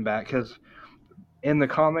brought him back, because in the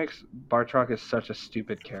comics, Bartok is such a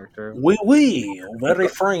stupid character. Oui, very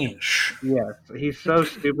French. Yes, he's so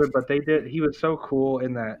stupid, but he was so cool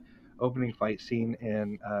in that opening fight scene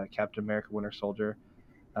in Captain America Winter Soldier.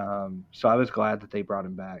 So I was glad that they brought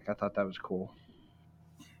him back. I thought that was cool.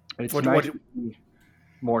 It's nice to see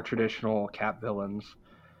more traditional Cap villains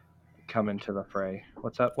come into the fray.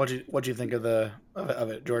 What's up? What'd you think of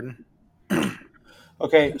it, Jordan?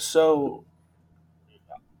 Okay, so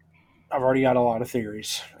I've already got a lot of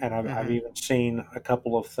theories, and I've even seen a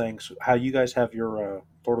couple of things. How you guys have your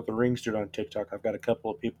Lord of the Rings dude on TikTok, I've got a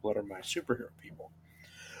couple of people that are my superhero people.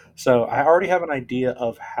 So I already have an idea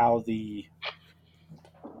of how the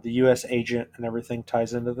U.S. agent and everything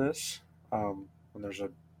ties into this. When there's a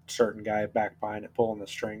certain guy back behind it pulling the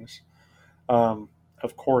strings.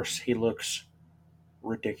 Of course, he looks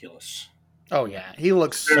ridiculous. Oh yeah, he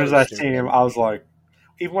looks. As soon as I seen him, I was like,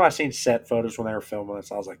 even when I seen set photos when they were filming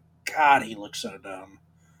this, I was like, God, he looks so dumb.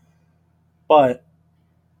 But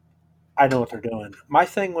I know what they're doing. My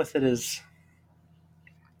thing with it is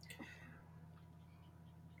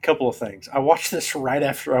a couple of things. I watched this right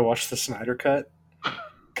after I watched the Snyder Cut,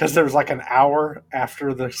 because there was like an hour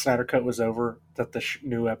after the Snyder Cut was over that the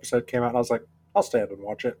new episode came out, and I was like, I'll stay up and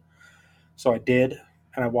watch it. So I did,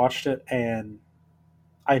 and I watched it, and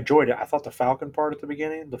I enjoyed it. I thought the Falcon part at the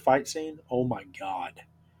beginning, the fight scene, oh my God.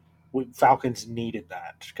 Falcons needed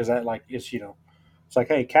that, because that, like, it's, it's like,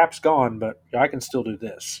 hey, Cap's gone, but I can still do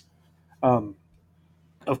this.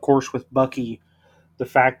 Of course, with Bucky, the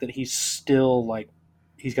fact that he's still, like,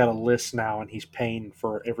 he's got a list now and he's paying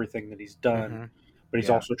for everything that he's done, but he's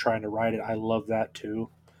also trying to write it. I love that too.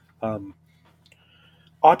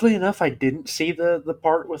 Oddly enough, I didn't see the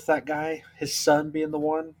part with that guy, his son being the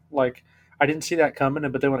one. Like, I didn't see that coming,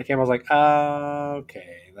 but then when it came, I was like,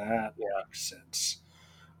 okay, that makes sense.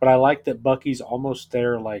 But I like that Bucky's almost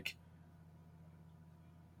there, like,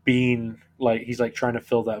 being, like, he's, like, trying to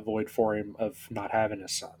fill that void for him of not having a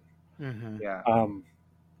son. Yeah.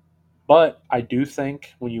 But I do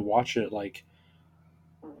think when you watch it, like,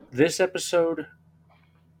 this episode,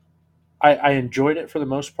 I enjoyed it for the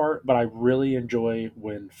most part, but I really enjoy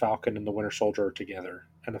when Falcon and the Winter Soldier are together.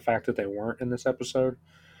 And the fact that they weren't in this episode,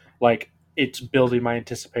 like, it's building my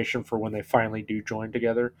anticipation for when they finally do join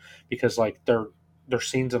together, because like their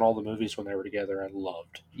scenes in all the movies when they were together I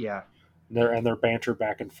loved. Yeah. Their banter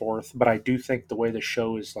back and forth. But I do think the way the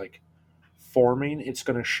show is like forming, it's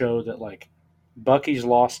going to show that like Bucky's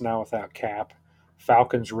lost now without Cap.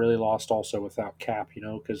 Falcon's really lost also without Cap,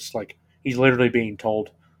 because like he's literally being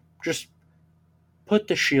told, just put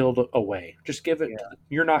the shield away. Just give it. Yeah.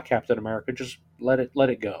 You're not Captain America. Just let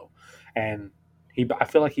it go. And I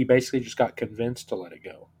feel like he basically just got convinced to let it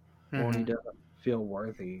go. Well, he Mhm. doesn't feel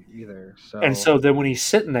worthy either. And So so then when he's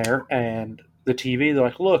sitting there and the TV, they're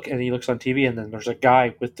like, look, and he looks on TV, and then there's a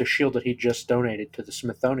guy with the shield that he just donated to the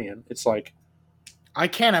Smithsonian. It's like, I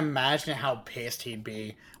can't imagine how pissed he'd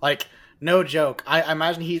be. Like, no joke. I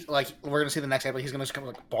imagine he's like, we're gonna see the next episode. He's gonna just come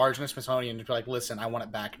like barge in the Smithsonian and be like, "Listen, I want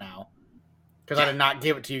it back now because I did not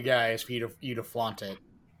give it to you guys for you to flaunt it."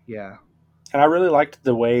 yeah. and I really liked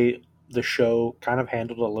the way the show kind of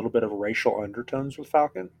handled a little bit of racial undertones with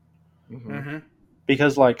Falcon. Hmm. Mm-hmm.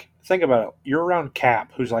 Because, like, think about it. You're around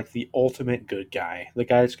Cap, who's like the ultimate good guy, the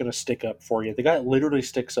guy that's going to stick up for you, the guy that literally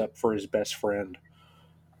sticks up for his best friend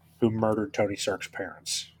who murdered Tony Stark's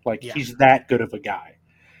parents. Like, Yeah. he's that good of a guy.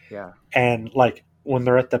 Yeah. And, like, when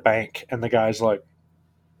they're at the bank and the guy's like,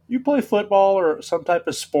 you play football or some type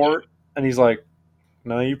of sport? And he's like,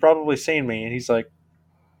 no, you've probably seen me. And he's like,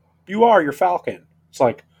 you're Falcon. It's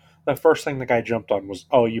like, the first thing the guy jumped on was,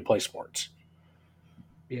 oh, you play sports.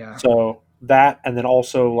 Yeah. So that, and then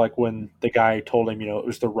also like when the guy told him, it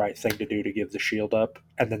was the right thing to do to give the shield up,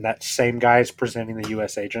 and then that same guy is presenting the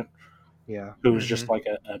U.S. agent, Yeah. who was Mm-hmm. just like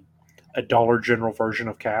a Dollar General version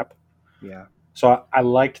of Cap. Yeah. So I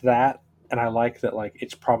liked that, and I like that like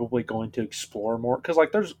it's probably going to explore more because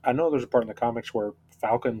like I know there's a part in the comics where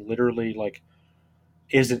Falcon literally like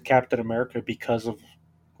isn't Captain America because of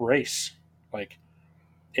race, like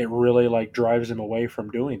it really like drives him away from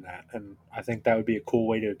doing that, and I think that would be a cool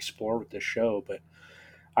way to explore with this show. But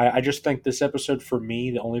I just think this episode for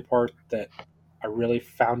me, the only part that I really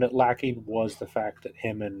found it lacking was the fact that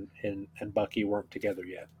him and Bucky weren't together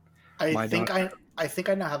yet. I My think daughter. I think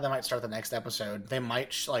I know how they might start the next episode. They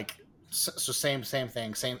might like so same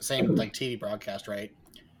thing, same like TV broadcast, right?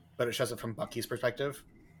 But it shows it from Bucky's perspective.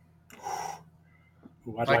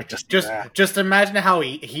 Ooh, I'd Like like to see just that. just imagine how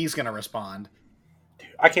he's gonna respond.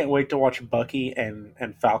 I can't wait to watch Bucky and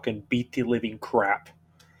Falcon beat the living crap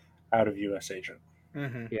out of U.S. Agent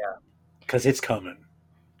Mm-hmm. Yeah. because it's coming.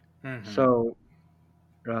 Mm-hmm. So,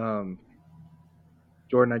 Jordan,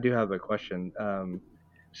 I do have a question.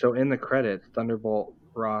 So in the credits, Thunderbolt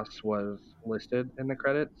Ross was listed in the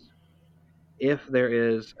credits. If there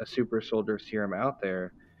is a super soldier serum out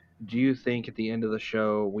there, do you think at the end of the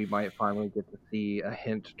show we might finally get to see a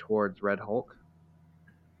hint towards Red Hulk?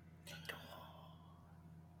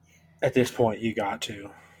 At this point, you got to.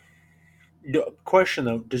 Question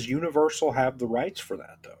though: does Universal have the rights for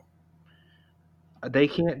that though? They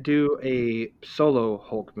can't do a solo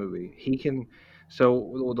Hulk movie. He can.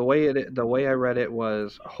 So the way I read it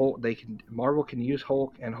was Marvel can use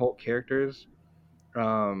Hulk and Hulk characters.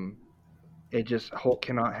 Um, it just Hulk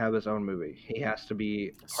cannot have his own movie. He has to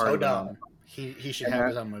be part So of another. dumb. He should And have that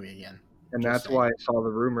his own movie again. and Just that's saying. why I saw the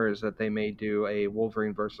rumors that they may do a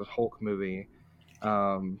Wolverine versus Hulk movie,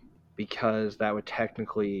 um, because that would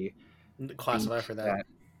technically beat Classify for that. that.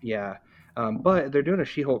 Yeah. But they're doing a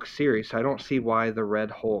She-Hulk series, so I don't see why the Red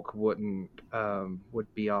Hulk would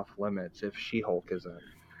be off limits if She-Hulk isn't.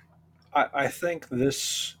 I think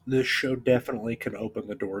this show definitely can open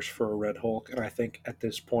the doors for a Red Hulk, and I think at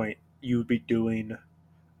this point you would be doing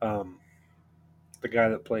um, the guy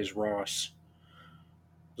that plays Ross.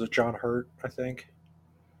 Was it John Hurt? I think.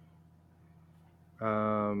 I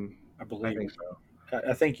I believe. think so.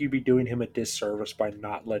 I think you'd be doing him a disservice by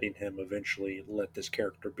not letting him eventually let this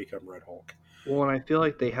character become Red Hulk. Well, and I feel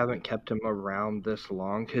like they haven't kept him around this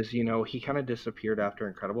long because he kind of disappeared after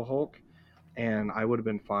Incredible Hulk, and I would have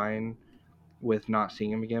been fine with not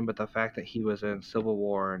seeing him again. But the fact that he was in Civil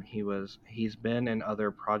War and he's been in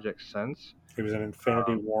other projects since, He was in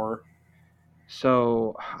Infinity War.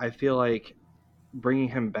 so I feel like bringing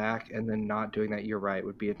him back and then not doing that, you're right,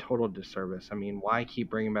 would be a total disservice. I mean, why keep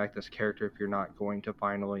bringing back this character if you're not going to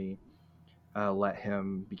finally let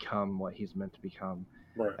him become what he's meant to become?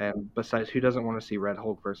 Right. And besides, who doesn't want to see Red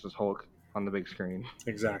Hulk versus Hulk on the big screen?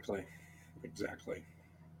 Exactly.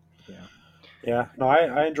 Yeah. Yeah. No,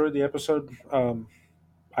 I enjoyed the episode.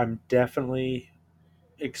 I'm definitely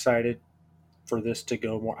excited for this to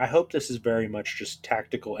go more. I hope this is very much just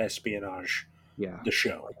tactical espionage. Yeah. The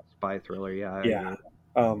show. Like a spy thriller. Yeah. I Yeah.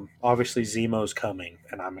 agree. Obviously, Zemo's coming,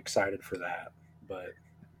 and I'm excited for that. But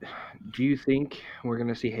Do you think we're going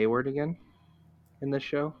to see Hayward again in this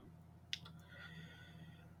show?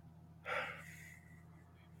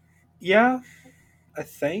 Yeah, I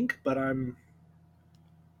think, but I'm.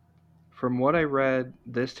 From what I read,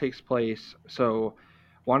 this takes place. So,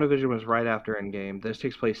 WandaVision was right after Endgame. This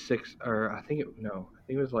takes place I think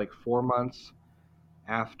it was like 4 months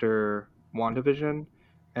after WandaVision,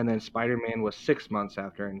 and then Spider-Man was 6 months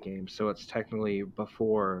after Endgame. So it's technically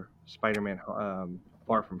before Spider-Man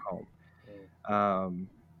Far From Home. Um,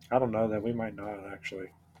 I don't know that we might not actually.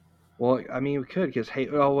 well, I mean, we could because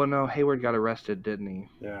oh well, no, Hayward got arrested, didn't he?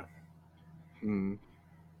 Yeah, Hmm.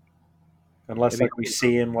 unless It'd be like we cool.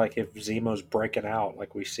 see him like if Zemo's breaking out,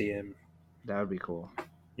 like we see him, That would be cool.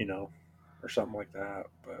 you know, or something like that.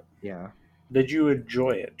 But Yeah. did you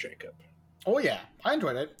enjoy it, Jacob? Oh yeah, I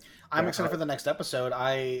enjoyed it. I'm Yeah, excited for the next episode.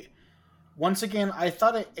 Once again, I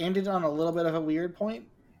thought it ended on a little bit of a weird point.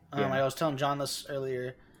 Yeah. I was telling John this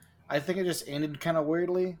earlier. I think it just ended kind of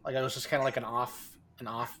weirdly. Like it was just kind of like an off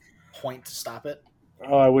point to stop it.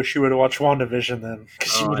 oh, I wish you would have watched WandaVision then,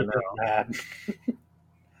 because you Oh, would I have been know. mad.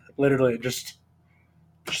 Literally, it just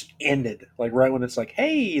ended like right when it's like,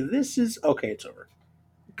 hey, this is okay, it's over.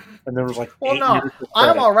 And there was like Well, 8 minutes no, of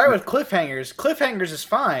I'm credits. all right with cliffhangers. Cliffhangers is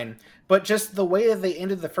fine, but just the way that they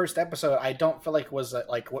ended the first episode, I don't feel like was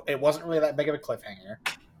like it wasn't really that big of a cliffhanger,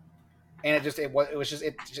 and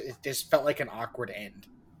it just felt like an awkward end.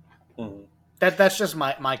 Mhm. That's just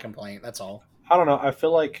my complaint. That's all. I don't know. I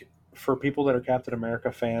feel like for people that are Captain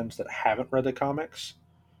America fans that haven't read the comics,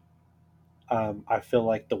 I feel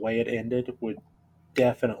like the way it ended would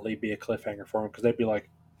definitely be a cliffhanger for them because they'd be like,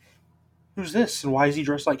 "Who's this? And why is he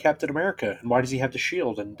dressed like Captain America? And why does he have the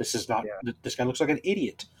shield? And this is not. Yeah. This guy looks like an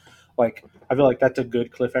idiot." Like I feel like that's a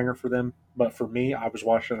good cliffhanger for them. But for me, I was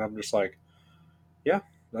watching. And I'm just like, "Yeah,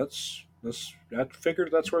 that's. I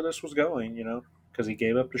figured that's where this was going. You know, because he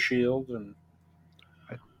gave up the shield and."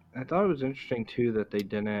 I, I thought it was interesting too that they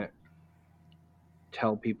didn't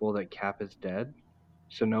tell people that Cap is dead,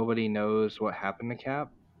 so nobody knows what happened to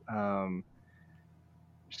Cap. Um,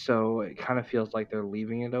 so it kind of feels like they're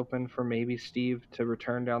leaving it open for maybe Steve to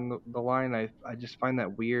return down the line. I just find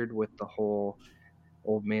that weird with the whole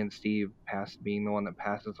old man Steve being the one that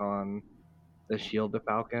passes on the shield to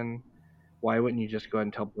Falcon. Why wouldn't you just go ahead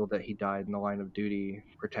and tell people that he died in the line of duty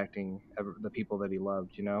protecting the people that he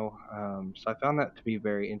loved? So I found that to be a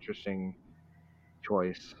very interesting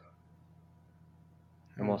choice,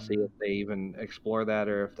 and we'll see Hmm. if they even explore that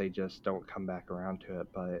or if they just don't come back around to it.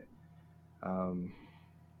 But um,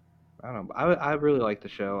 I don't know. I really like the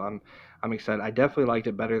show. I'm excited. I definitely liked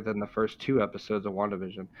it better than the first two episodes of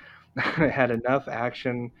WandaVision. It had enough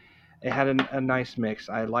action. It had a nice mix.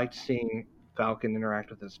 I liked seeing Falcon interact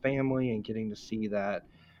with his family and getting to see that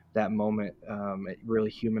moment. It really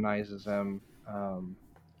humanizes him.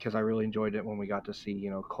 Because I really enjoyed it when we got to see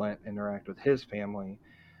Clint interact with his family.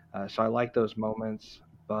 So I like those moments,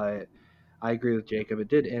 but I agree with Jacob. It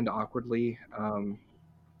did end awkwardly.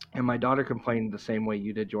 And my daughter complained the same way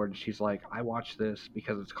you did, Jordan. She's like, I watched this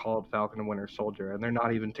because it's called Falcon and Winter Soldier, and they're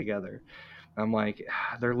not even together. I'm like,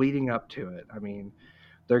 they're leading up to it. I mean,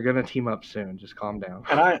 they're gonna team up soon. Just calm down.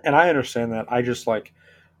 And I understand that. I just like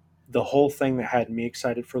the whole thing that had me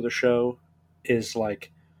excited for the show is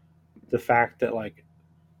like the fact that like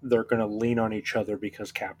they're going to lean on each other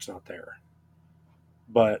because Cap's not there.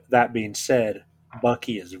 But that being said,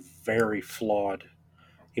 Bucky is very flawed.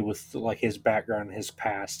 He with like his background, his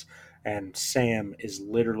past, and Sam is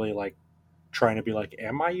literally like trying to be like,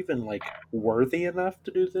 am I even like worthy enough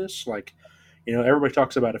to do this? Like, everybody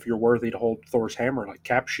talks about if you're worthy to hold Thor's hammer. Like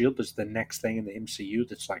Cap Shield is the next thing in the MCU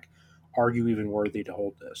that's like, are you even worthy to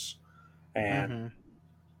hold this? And Hmm.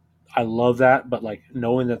 I love that, but like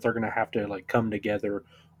knowing that they're going to have to like come together,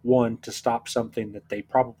 one to stop something that they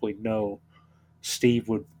probably know Steve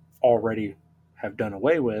would already have done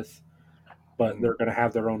away with, but Mhm. they're going to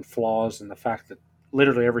have their own flaws, and the fact that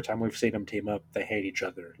literally every time we've seen them team up, they hate each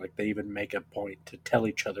other. Like they even make a point to tell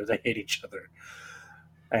each other they hate each other,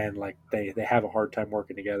 and like they have a hard time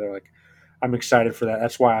working together. Like I'm excited for that.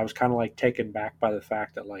 That's why I was kind of like taken back by the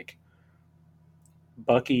fact that like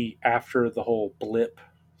Bucky after the whole blip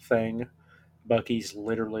thing, Bucky's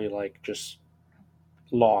literally like just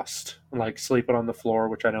lost, like sleeping on the floor,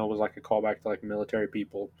 which I know was like a callback to like military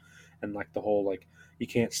people, and like the whole like you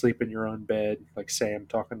can't sleep in your own bed, like Sam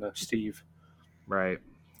talking to Steve Right.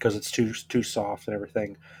 because it's too soft and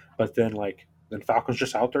everything. But then Falcon's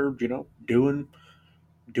just out there, doing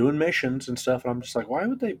missions and stuff, and I'm just like, why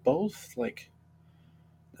would they both like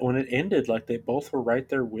when it ended, like they both were right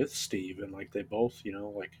there with Steve, and like they both,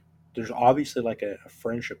 like there's obviously like a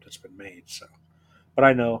friendship that's been made. So, but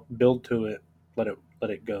I know build to it, let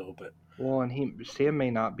it go. But Well, and Sam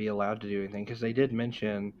may not be allowed to do anything because they did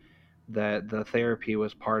mention that the therapy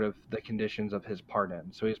was part of the conditions of his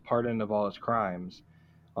pardon. So he's pardoned of all his crimes.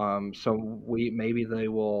 So maybe they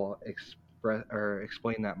will express or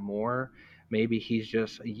explain that more. Maybe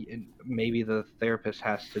maybe the therapist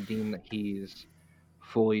has to deem that he's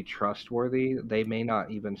fully trustworthy. They may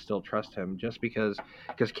not even still trust him just because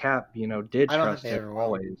Cap, did I don't think trust they him ever will.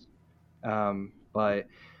 always. But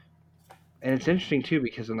and it's interesting too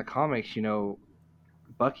because in the comics,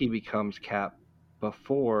 Bucky becomes Cap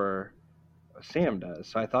before Sam does.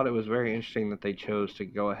 So I thought it was very interesting that they chose to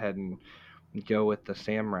go ahead and go with the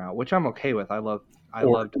Sam route, which I'm okay with. I Or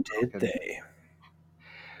loved did Falcon. they?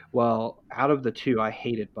 Well, out of the two, I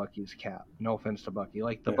hated Bucky's Cap. No offense to Bucky.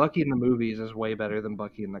 Like the Yeah. Bucky in the movies is way better than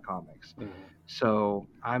Bucky in the comics. Mhm. So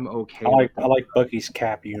I'm okay I with that. like Bucky's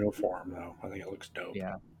Cap uniform though. I think it looks dope.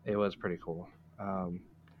 Yeah, it was pretty cool.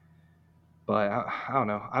 But I don't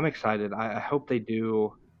know. I'm excited. I hope they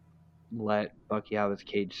do let Bucky out of his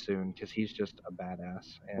cage soon because he's just a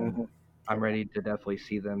badass, and Mhm. I'm ready to definitely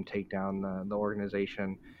see them take down the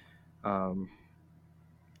organization.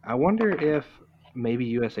 I wonder if maybe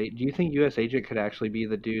Do you think U.S. Agent could actually be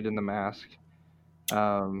the dude in the mask,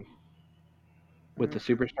 um, with the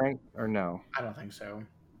super strength, or no? I don't think so.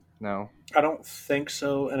 No. I don't think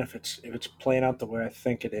so. And if it's playing out the way I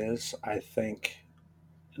think it is, I think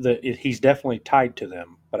that he's definitely tied to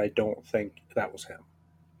them. But I don't think that was him.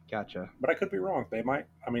 Gotcha. But I could be wrong. They might.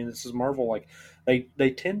 I mean, this is Marvel. Like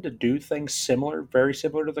they tend to do things similar, very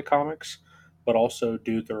similar to the comics, but also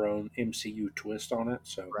do their own MCU twist on it.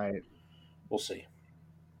 So Right. we'll see.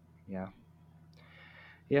 Yeah.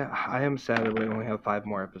 Yeah. I am sad that we only have 5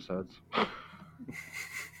 more episodes.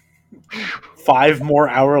 5 more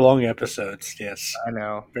hour-long episodes. Yes, I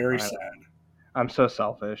know. very sad. I'm so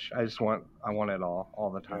selfish. I want it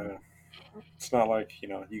all the time. It's not like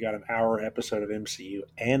you got an hour episode of MCU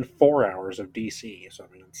and 4 hours of DC. So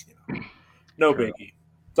I mean, it's no True. biggie.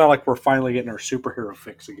 It's not like we're finally getting our superhero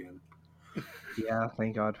fix again. Yeah,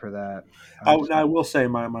 thank God for that. I will say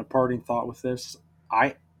my parting thought with this.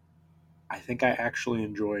 I think I actually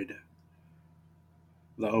enjoyed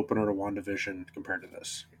the opener to WandaVision compared to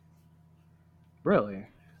this. Really?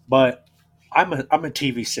 But I'm a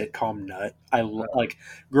TV sitcom nut. Like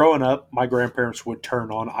growing up, my grandparents would turn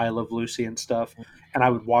on I Love Lucy and stuff, and I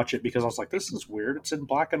would watch it because I was like, "This is weird. It's in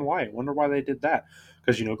black and white. Wonder why they did that."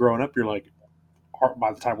 Because growing up, you're like,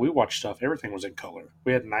 by the time we watched stuff, everything was in color.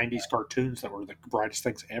 We had '90s cartoons that were the brightest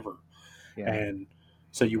things ever, Yeah. and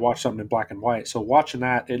so you watch something in black and white. So watching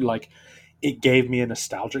that, it gave me a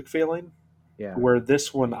nostalgic feeling. Yeah. Where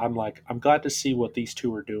this one, I'm like, I'm glad to see what these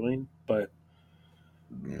two are doing, but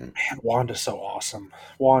man, Wanda's so awesome.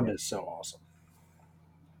 Wanda's so awesome.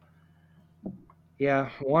 Yeah,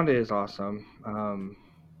 Wanda is awesome.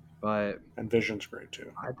 But And Vision's great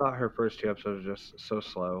too. I thought her first 2 episodes were just so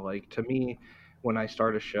slow. Like to me, when I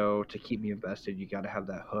start a show to keep me invested, you got to have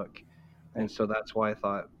that hook. And so that's why I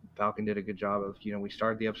thought Falcon did a good job of, we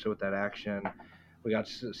started the episode with that action. We got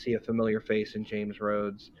to see a familiar face in James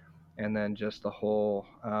Rhodes, and then just the whole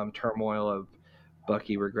turmoil of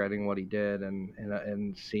Bucky regretting what he did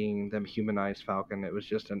and seeing them humanize Falcon. It was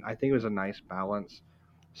just I think it was a nice balance.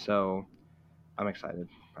 So I'm excited.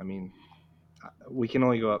 I mean, we can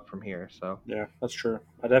only go up from here. So Yeah, that's true.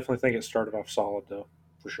 I definitely think it started off solid though,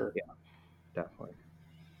 for sure. yeah, definitely.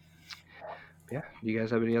 Yeah. Do you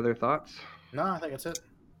guys have any other thoughts? No, I think that's it.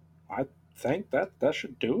 I think that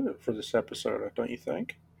should do it for this episode, don't you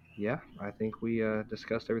think? Yeah, I think we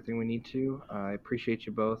discussed everything we need to. I appreciate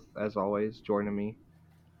you both, as always, joining me.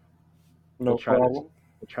 No problem.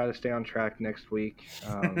 We'll try to stay on track next week.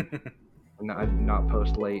 Not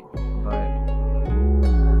post late, but